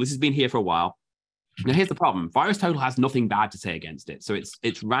virus total. This has been here for a while. Now, here's the problem. Virus total has nothing bad to say against it. So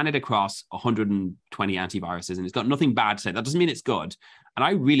it's ran it across 120 antiviruses, and it's got nothing bad to say. That doesn't mean it's good. And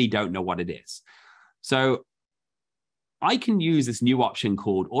I really don't know what it is. So I can use this new option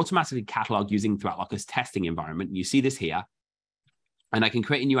called automatically catalog using ThreatLocker's testing environment. You see this here. And I can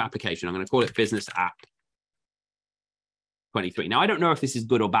create a new application. I'm going to call it Business App 23. Now, I don't know if this is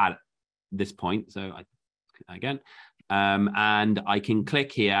good or bad at this point. So again, and I can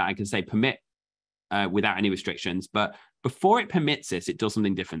click here. I can say permit without any restrictions. But before it permits this, it does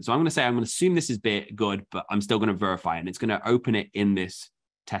something different. So I'm going to say, I'm going to assume this is good, but I'm still going to verify it. And it's going to open it in this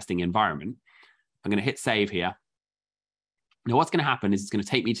testing environment. I'm going to hit save here. Now, what's going to happen is it's going to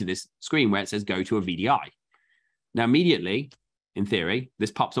take me to this screen where it says go to a VDI. Now, immediately, in theory,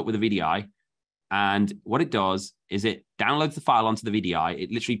 this pops up with a VDI. And what it does is it downloads the file onto the VDI.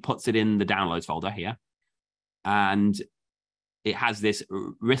 It literally puts it in the downloads folder here. And it has this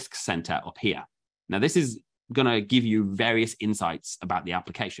risk center up here. Now, this is going to give you various insights about the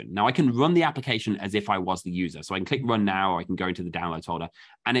application. Now, I can run the application as if I was the user. So I can click run now, or I can go into the downloads folder,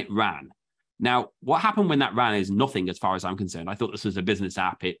 and it ran. Now, what happened when that ran is nothing as far as I'm concerned. I thought this was a business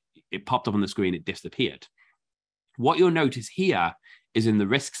app. It popped up on the screen, it disappeared. What you'll notice here is in the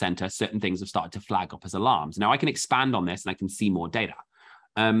risk center, certain things have started to flag up as alarms. Now, I can expand on this and I can see more data.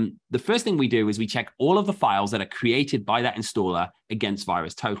 The first thing we do is we check all of the files that are created by that installer against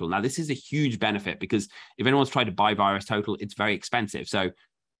virus total. Now, this is a huge benefit because if anyone's tried to buy virus total, it's very expensive. So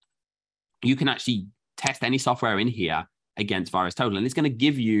you can actually test any software in here against virus total, and it's going to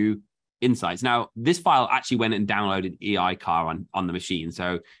give you insights. Now, this file actually went and downloaded EICAR on the machine.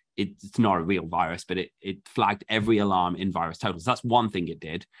 So it's not a real virus, but it flagged every alarm in virus total. So that's one thing it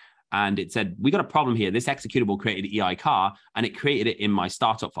did. And it said, we got a problem here. This executable created EICAR, and it created it in my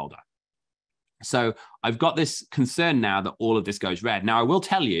startup folder. So I've got this concern now that all of this goes red. Now, I will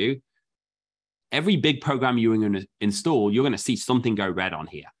tell you, every big program you're going to install, you're going to see something go red on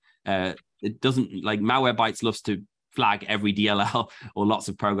here. It doesn't, like Malwarebytes loves to flag every DLL or lots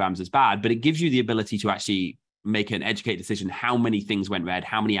of programs as bad, but it gives you the ability to actually make an educated decision. How many things went red?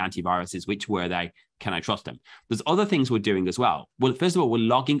 How many antiviruses? Which were they? Can I trust them? There's other things we're doing as well. Well, first of all, we're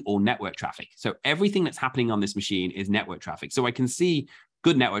logging all network traffic. So everything that's happening on this machine is network traffic. So I can see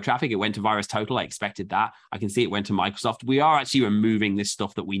good network traffic. It went to virus total. I expected that. I can see it went to Microsoft. We are actually removing this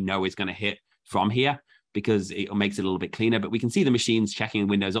stuff that we know is going to hit from here because it makes it a little bit cleaner. But we can see the machines checking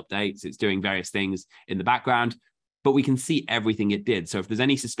Windows updates. It's doing various things in the background, but we can see everything it did. So if there's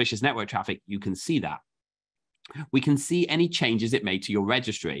any suspicious network traffic, you can see that. We can see any changes it made to your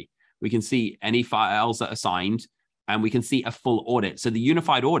registry. We can see any files that are signed, and we can see a full audit. So the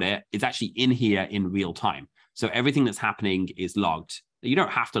unified audit is actually in here in real time. So everything that's happening is logged. You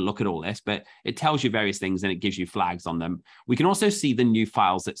don't have to look at all this, but it tells you various things and it gives you flags on them. We can also see the new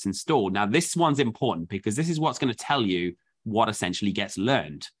files that's installed. Now, this one's important because this is what's going to tell you what essentially gets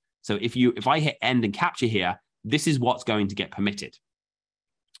learned. So if I hit end and capture here, this is what's going to get permitted.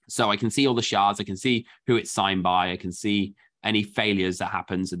 So I can see all the shards. I can see who it's signed by. I can see any failures that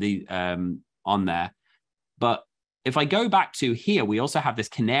happens on there. But if I go back to here, we also have this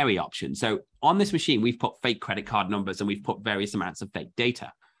canary option. So on this machine, we've put fake credit card numbers and we've put various amounts of fake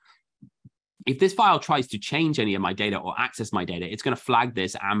data. If this file tries to change any of my data or access my data, it's going to flag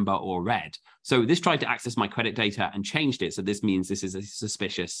this amber or red. So this tried to access my credit data and changed it. So this means this is a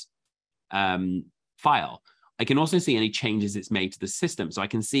suspicious file. I can also see any changes it's made to the system. So I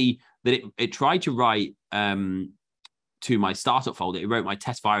can see that it tried to write to my startup folder. It wrote my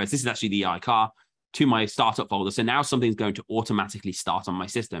test virus. This is actually the EICAR to my startup folder. So now something's going to automatically start on my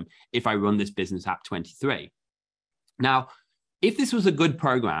system if I run this business app 23. Now, if this was a good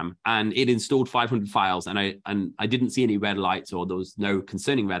program and it installed 500 files and I didn't see any red lights or there was no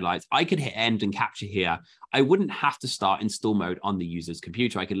concerning red lights, I could hit end and capture here. I wouldn't have to start install mode on the user's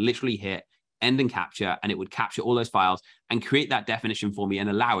computer. I could literally hit end and capture, and it would capture all those files and create that definition for me and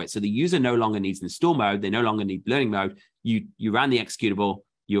allow it. So the user no longer needs install mode. They no longer need learning mode. You ran the executable,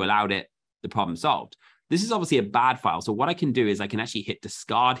 you allowed it, the problem solved. This is obviously a bad file. So what I can do is I can actually hit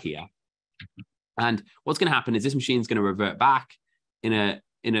discard here. And what's going to happen is this machine is going to revert back in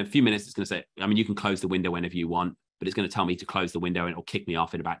a few minutes. It's going to say, I mean, you can close the window whenever you want, but it's going to tell me to close the window and it'll kick me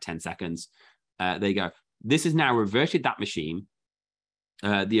off in about 10 seconds. There you go. This has now reverted that machine.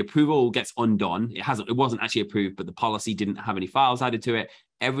 The approval gets undone. It wasn't actually approved, but the policy didn't have any files added to it.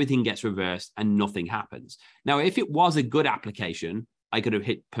 Everything gets reversed and nothing happens. Now, if it was a good application, I could have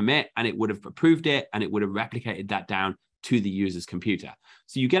hit permit and it would have approved it and it would have replicated that down to the user's computer.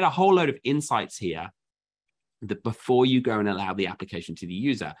 So you get a whole load of insights here that before you go and allow the application to the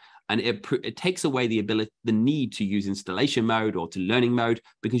user. And it takes away the need to use installation mode or to learning mode,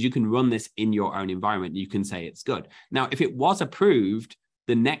 because you can run this in your own environment. You can say it's good. Now, if it was approved,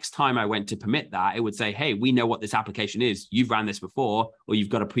 the next time I went to permit that, it would say, hey, we know what this application is. You've ran this before, or you've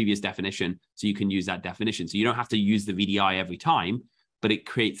got a previous definition, so you can use that definition. So you don't have to use the VDI every time, but it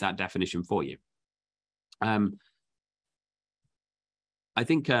creates that definition for you. I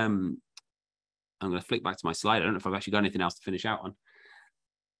think I'm going to flick back to my slide. I don't know if I've actually got anything else to finish out on.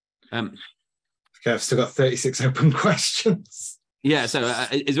 Okay, I've still got 36 open questions. Yeah, so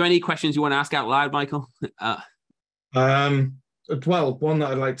is there any questions you want to ask out loud, Michael? Well, one that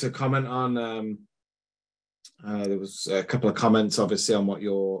I'd like to comment on, there was a couple of comments, obviously, on what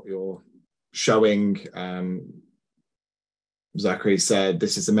you're showing. Zachary said,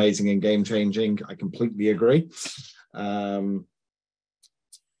 this is amazing and game-changing. I completely agree.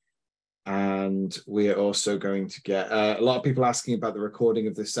 And we are also going to get a lot of people asking about the recording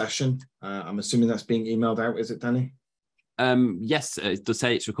of this session. I'm assuming that's being emailed out, is it, Danny? Yes, it does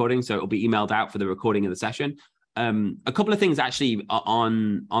say it's recording, so it'll be emailed out for the recording of the session. A couple of things actually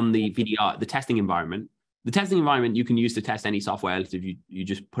on the VDR, the testing environment. The testing environment you can use to test any software. If you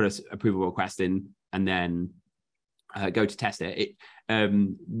just put an approval request in and then go to test it.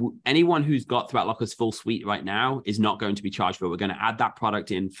 Anyone who's got ThreatLocker's full suite right now is not going to be charged for it. We're going to add that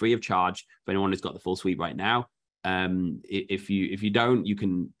product in free of charge for anyone who's got the full suite right now. If you don't, you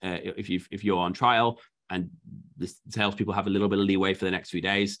can if you're on trial, and the salespeople have a little bit of leeway for the next few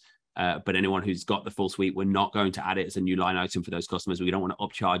days. But anyone who's got the full suite, we're not going to add it as a new line item for those customers. We don't want to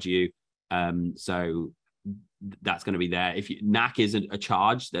upcharge you. So that's going to be there. If NAC isn't a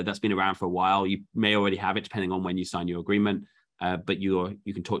charge, that's been around for a while. You may already have it depending on when you sign your agreement. But you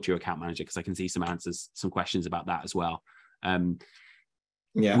can talk to your account manager, because I can see some questions about that as well.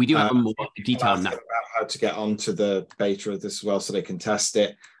 Yeah, we do have a more detailed about how to get onto the beta of this as well, so they can test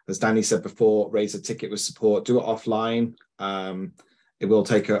it. As Danny said before, raise a ticket with support. Do it offline. It will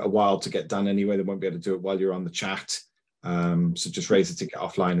take a while to get done anyway. They won't be able to do it while you're on the chat. So just raise a ticket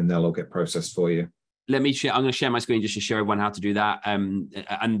offline, and they'll all get processed for you. Let me share. I'm going to share my screen just to show everyone how to do that.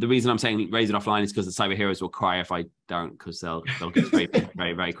 And the reason I'm saying raise it offline is because the cyber heroes will cry if I don't, because they'll get scraped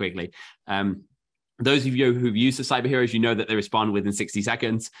very, very quickly. Those of you who've used the cyber heroes, you know that they respond within 60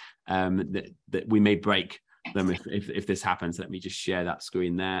 seconds. That we may break them if this happens. Let me just share that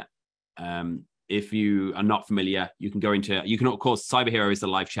screen there. If you are not familiar, you can go into, of course, Cyber Hero is the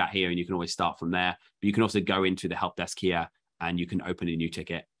live chat here, and you can always start from there. But you can also go into the help desk here, and you can open a new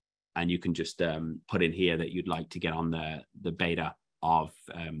ticket, and you can just put in here that you'd like to get on the beta of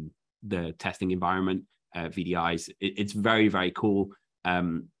the testing environment, VDIs. It's very, very cool. A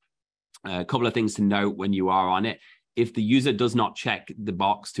couple of things to note when you are on it. If the user does not check the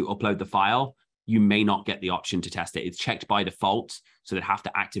box to upload the file, you may not get the option to test it. It's checked by default, so they have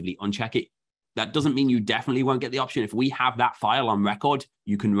to actively uncheck it. That doesn't mean you definitely won't get the option. If we have that file on record,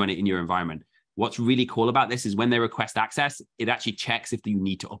 you can run it in your environment. What's really cool about this is when they request access, it actually checks if you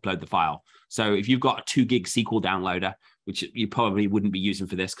need to upload the file. So if you've got a 2 gig SQL downloader, which you probably wouldn't be using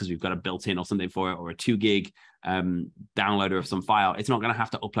for this because we've got a built-in or something for it, or a 2 gig downloader of some file, it's not going to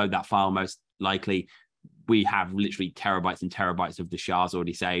have to upload that file most likely. We have literally terabytes and terabytes of the shards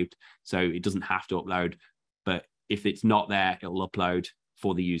already saved, so it doesn't have to upload. But if it's not there, it'll upload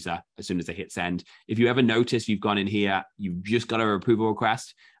for the user as soon as they hit send. If you ever notice you've gone in here, you've just got an approval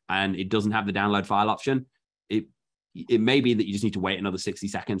request, and it doesn't have the download file option, it may be that you just need to wait another 60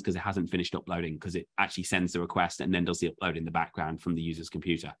 seconds because it hasn't finished uploading, because it actually sends the request and then does the upload in the background from the user's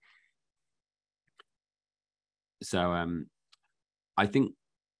computer. So I think,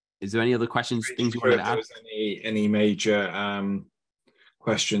 is there any other questions, things you wanted to add? If there was any major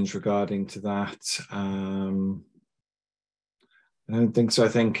questions regarding to that? I don't think so. I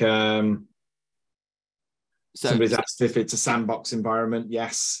think somebody's asked if it's a sandbox environment.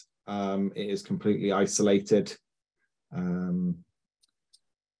 Yes, it is completely isolated. One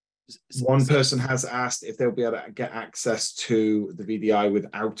person has asked if they'll be able to get access to the VDI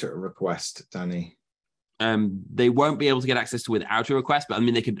without a request, Danny. They won't be able to get access to without a request, but I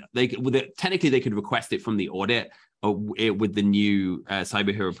mean, technically they could request it from the audit, or with the new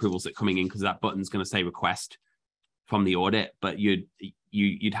Cyber Hero approvals that are coming in, because that button's going to say request from the audit, but you'd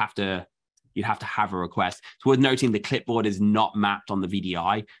have to have a request. It's worth noting the clipboard is not mapped on the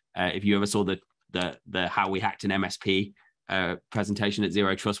VDI. If you ever saw the how we hacked an MSP presentation at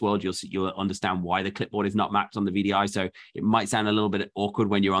Zero Trust World, you'll understand why the clipboard is not mapped on the VDI. So it might sound a little bit awkward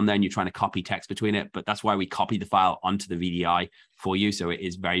when you're on there and you're trying to copy text between it, but that's why we copy the file onto the VDI for you. So it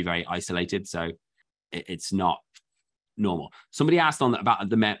is very, very isolated. So it's not normal. Somebody asked about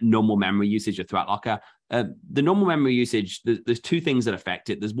the normal memory usage of ThreatLocker. The normal memory usage, there's two things that affect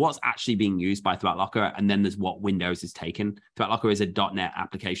it. There's what's actually being used by ThreatLocker, and then there's what Windows is taken. ThreatLocker is a .NET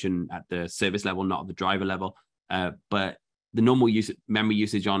application at the service level, not at the driver level. But the normal memory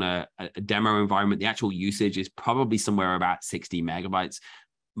usage on a demo environment, the actual usage is probably somewhere about 60 megabytes.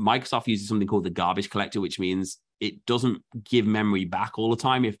 Microsoft uses something called the garbage collector, which means it doesn't give memory back all the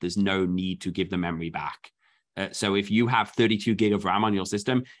time if there's no need to give the memory back. So if you have 32 gig of RAM on your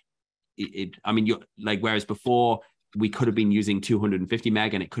system, you're like, whereas before we could have been using 250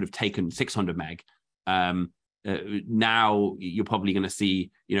 meg and it could have taken 600 meg. Now you're probably going to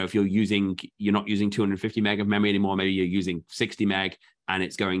see, if you're not using 250 meg of memory anymore, maybe you're using 60 meg and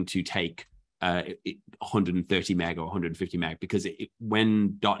it's going to take 130 meg or 150 meg, because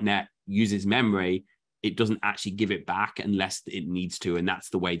when .NET uses memory, it doesn't actually give it back unless it needs to. And that's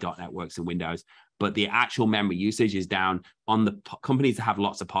the way .NET works in Windows. But the actual memory usage is down. On the companies that have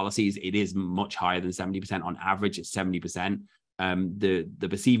lots of policies, it is much higher than 70%. On average, it's 70%. The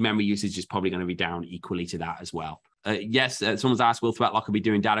perceived memory usage is probably going to be down equally to that as well. Yes, someone's asked, will ThreatLocker be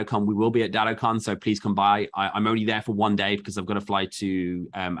doing DattoCon? We will be at DattoCon, so please come by. I'm only there for one day because I've got to fly to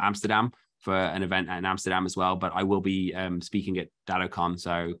Amsterdam for an event in Amsterdam as well. But I will be speaking at DattoCon,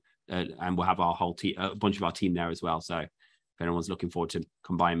 so and we'll have our whole team, a bunch of our team there as well. So if anyone's looking forward to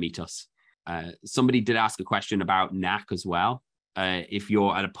come by and meet us. Somebody did ask a question about NAC as well. If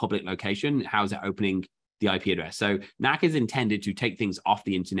you're at a public location, how's it opening the IP address? So NAC is intended to take things off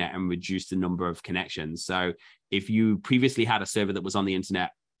the internet and reduce the number of connections. So if you previously had a server that was on the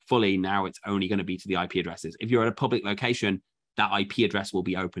internet fully, now it's only going to be to the IP addresses. If you're at a public location, that IP address will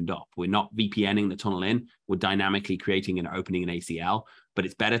be opened up. We're not VPNing the tunnel in. We're dynamically creating and opening an ACL, but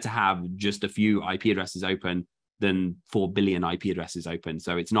it's better to have just a few IP addresses open than 4 billion IP addresses open.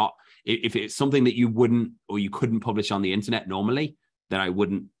 So it's not, if it's something that you wouldn't or you couldn't publish on the internet normally, then I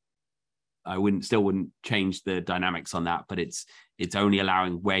wouldn't change the dynamics on that, but it's only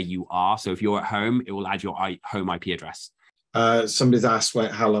allowing where you are. So if you're at home, it will add your home IP address. Somebody's asked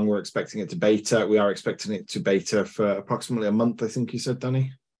how long we're expecting it to beta. We are expecting it to beta for approximately a month, I think you said,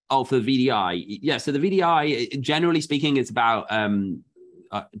 Danny. Oh, for the VDI. Yeah, so the VDI, generally speaking, it's about,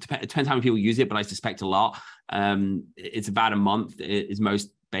 it depends how many people use it, but I suspect a lot. It's about a month, is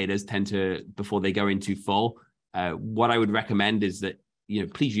most betas tend to, before they go into full. What I would recommend is that,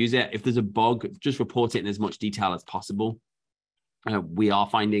 please use it. If there's a bug, just report it in as much detail as possible. We are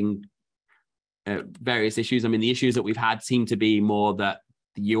finding various issues. I mean, the issues that we've had seem to be more that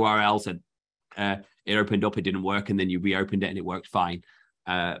the URLs had, it opened up, it didn't work, and then you reopened it and it worked fine.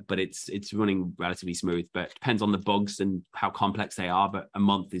 But it's running relatively smooth, but it depends on the bugs and how complex they are. But a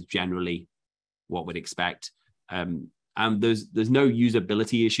month is generally what we'd expect. And there's no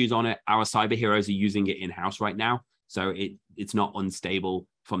usability issues on it. Our cyber heroes are using it in-house right now. So it's not unstable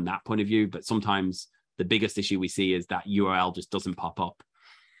from that point of view. But sometimes the biggest issue we see is that URL just doesn't pop up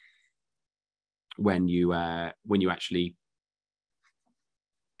when you actually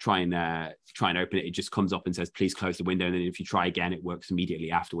try and open it. It just comes up and says, please close the window. And then if you try again, it works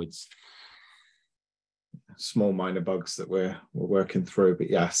immediately afterwards. Small minor bugs that we're working through. But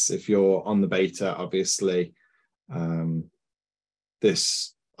yes, if you're on the beta, obviously,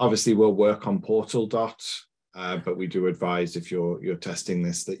 this obviously will work on Portal Dot, but we do advise if you're testing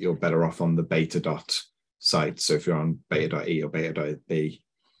this that you're better off on the beta dot site. So if you're on beta.e or beta.b.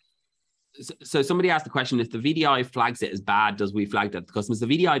 So somebody asked the question, if the VDI flags it as bad, does we flag that to customers? The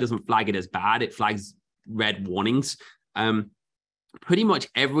VDI doesn't flag it as bad. It flags red warnings. Pretty much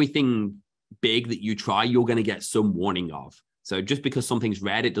everything big that you try, you're going to get some warning of. So just because something's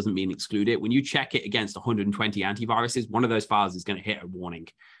red, it doesn't mean exclude it. When you check it against 120 antiviruses, one of those files is going to hit a warning.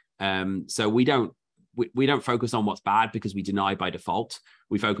 So we don't focus on what's bad because we deny by default.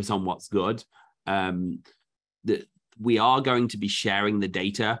 We focus on what's good. We are going to be sharing the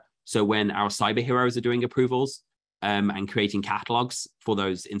data. So when our cyber heroes are doing approvals and creating catalogs for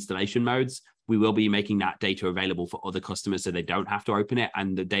those installation modes, we will be making that data available for other customers so they don't have to open it,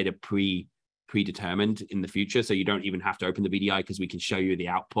 and the data predetermined in the future. So you don't even have to open the VDI because we can show you the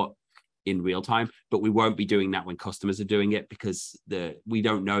output in real time. But we won't be doing that when customers are doing it because we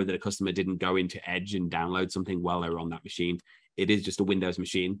don't know that a customer didn't go into Edge and download something while they were on that machine. It is just a Windows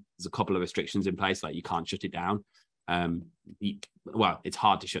machine. There's a couple of restrictions in place, like you can't shut it down. Well, it's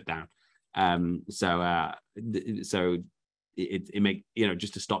hard to shut down. So it make,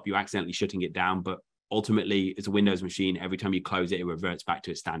 just to stop you accidentally shutting it down. But ultimately, it's a Windows machine. Every time you close it, it reverts back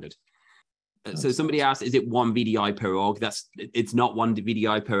to its standard. So somebody asked, is it one VDI per org? It's not one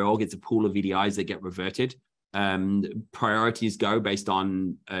VDI per org. It's a pool of VDIs that get reverted. Priorities go based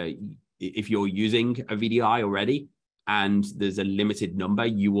on if you're using a VDI already and there's a limited number,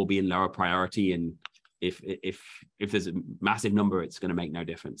 you will be in lower priority. And If there's a massive number, it's going to make no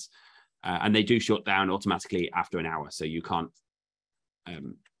difference. And they do shut down automatically after an hour, so you can't.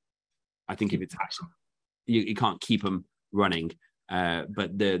 I think if it's actually, you can't keep them running.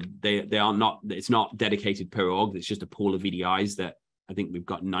 But they are not. It's not dedicated per org. It's just a pool of VDIs that I think we've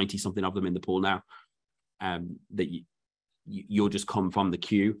got 90 something of them in the pool now. That you'll just come from the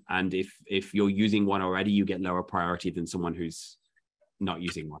queue, and if you're using one already, you get lower priority than someone who's not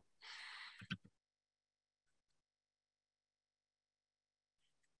using one.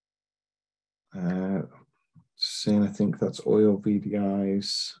 Seeing, I think that's oil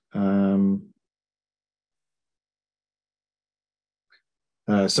VDIs.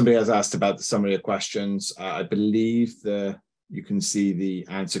 Somebody has asked about the summary of questions. I believe you can see the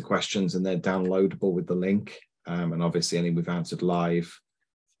answer questions and they're downloadable with the link. And obviously any we've answered live,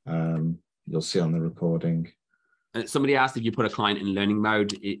 you'll see on the recording. Somebody asked if you put a client in learning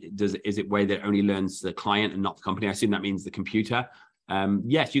mode, is it way that only learns the client and not the company? I assume that means the computer.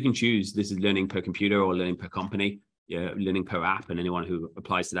 Yes, you can choose this is learning per computer or learning per company, learning per app, and anyone who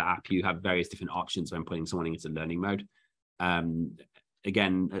applies to that app, you have various different options when putting someone into learning mode.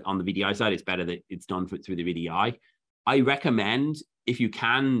 Again, on the VDI side, it's better that it's done through the VDI. I recommend if you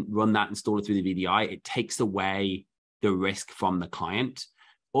can run that, install it through the VDI, it takes away the risk from the client.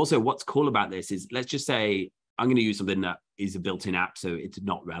 Also, what's cool about this is, let's just say I'm going to use something that is a built-in app, so it's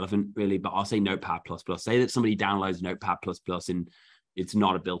not relevant really, but I'll say Notepad++. Say that somebody downloads Notepad++ and it's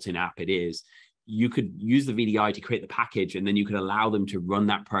not a built-in app, it is. You could use the VDI to create the package, and then you could allow them to run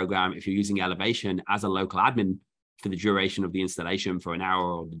that program if you're using Elevation as a local admin for the duration of the installation for an hour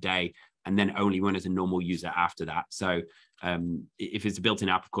or the day, and then only run as a normal user after that. So if it's a built-in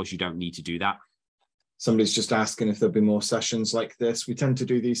app, of course, you don't need to do that. Somebody's just asking if there'll be more sessions like this. We tend to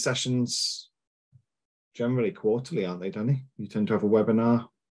do these sessions generally quarterly, aren't they, Danny? You tend to have a webinar.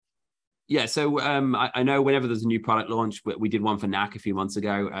 Yeah, so I know whenever there's a new product launch, we did one for NAC a few months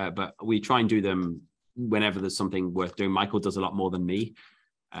ago, but we try and do them whenever there's something worth doing. Michael does a lot more than me.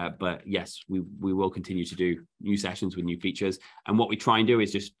 But yes, we will continue to do new sessions with new features. And what we try and do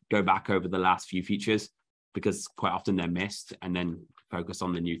is just go back over the last few features, because quite often they're missed, and then focus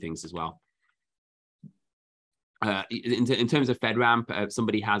on the new things as well. In terms of FedRAMP,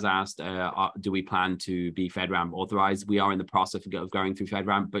 somebody has asked, do we plan to be FedRAMP authorized? We are in the process of going through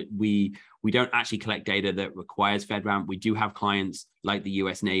FedRAMP, but we don't actually collect data that requires FedRAMP. We do have clients like the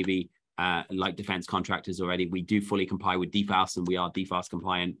US Navy, like defense contractors already. We do fully comply with DFAS, and we are DFAS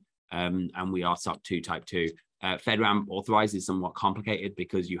compliant, and we are SOC 2 Type 2. FedRAMP authorized is somewhat complicated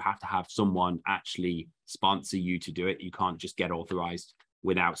because you have to have someone actually sponsor you to do it. You can't just get authorized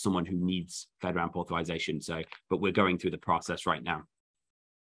without someone who needs FedRAMP authorization. So, but we're going through the process right now.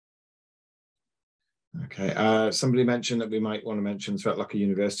 Okay, somebody mentioned that we might want to mention ThreatLocker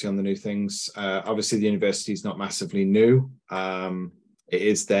University on the new things. Obviously, the university is not massively new. It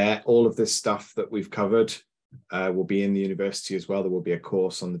is there. All of this stuff that we've covered will be in the university as well. There will be a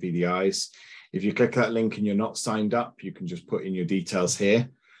course on the VDIs. If you click that link and you're not signed up, you can just put in your details here.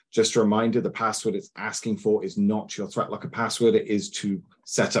 Just a reminder, the password it's asking for is not your ThreatLocker password. It is to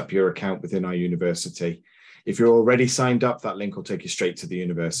set up your account within our university. If you're already signed up, that link will take you straight to the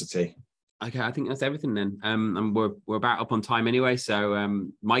university. Okay, I think that's everything then. And we're about up on time anyway. So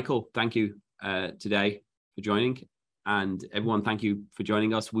Michael, thank you today for joining. And everyone, thank you for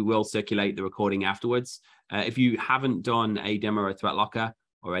joining us. We will circulate the recording afterwards. If you haven't done a demo of ThreatLocker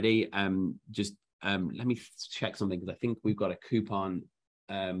already, just let me check something, because I think we've got a coupon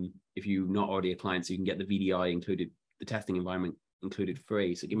if you're not already a client, so you can get the VDI included, the testing environment included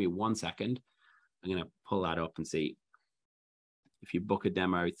free. So give me 1 second. I'm going to pull that up and see if you book a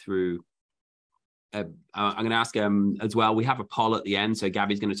demo through. I'm going to ask as well, we have a poll at the end, so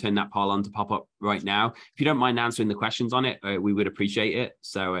Gabby's going to turn that poll on to pop up right now. If you don't mind answering the questions on it, we would appreciate it.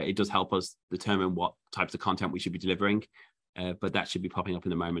 So it does help us determine what types of content we should be delivering, but that should be popping up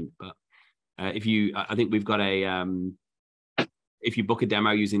in a moment. But if you, I think we've got a, if you book a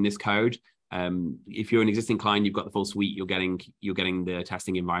demo using this code, if you're an existing client, you've got the full suite, you're getting the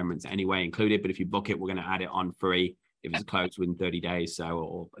testing environments anyway included. But if you book it, we're going to add it on free if it's closed within 30 days. So,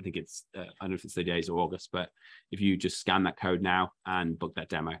 or I think it's, I don't know if it's 30 days or August, but if you just scan that code now and book that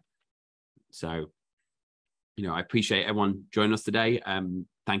demo. So, you know, I appreciate everyone joining us today.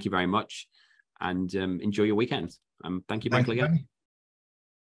 Thank you very much, and enjoy your weekend. Thank you, Michael, again.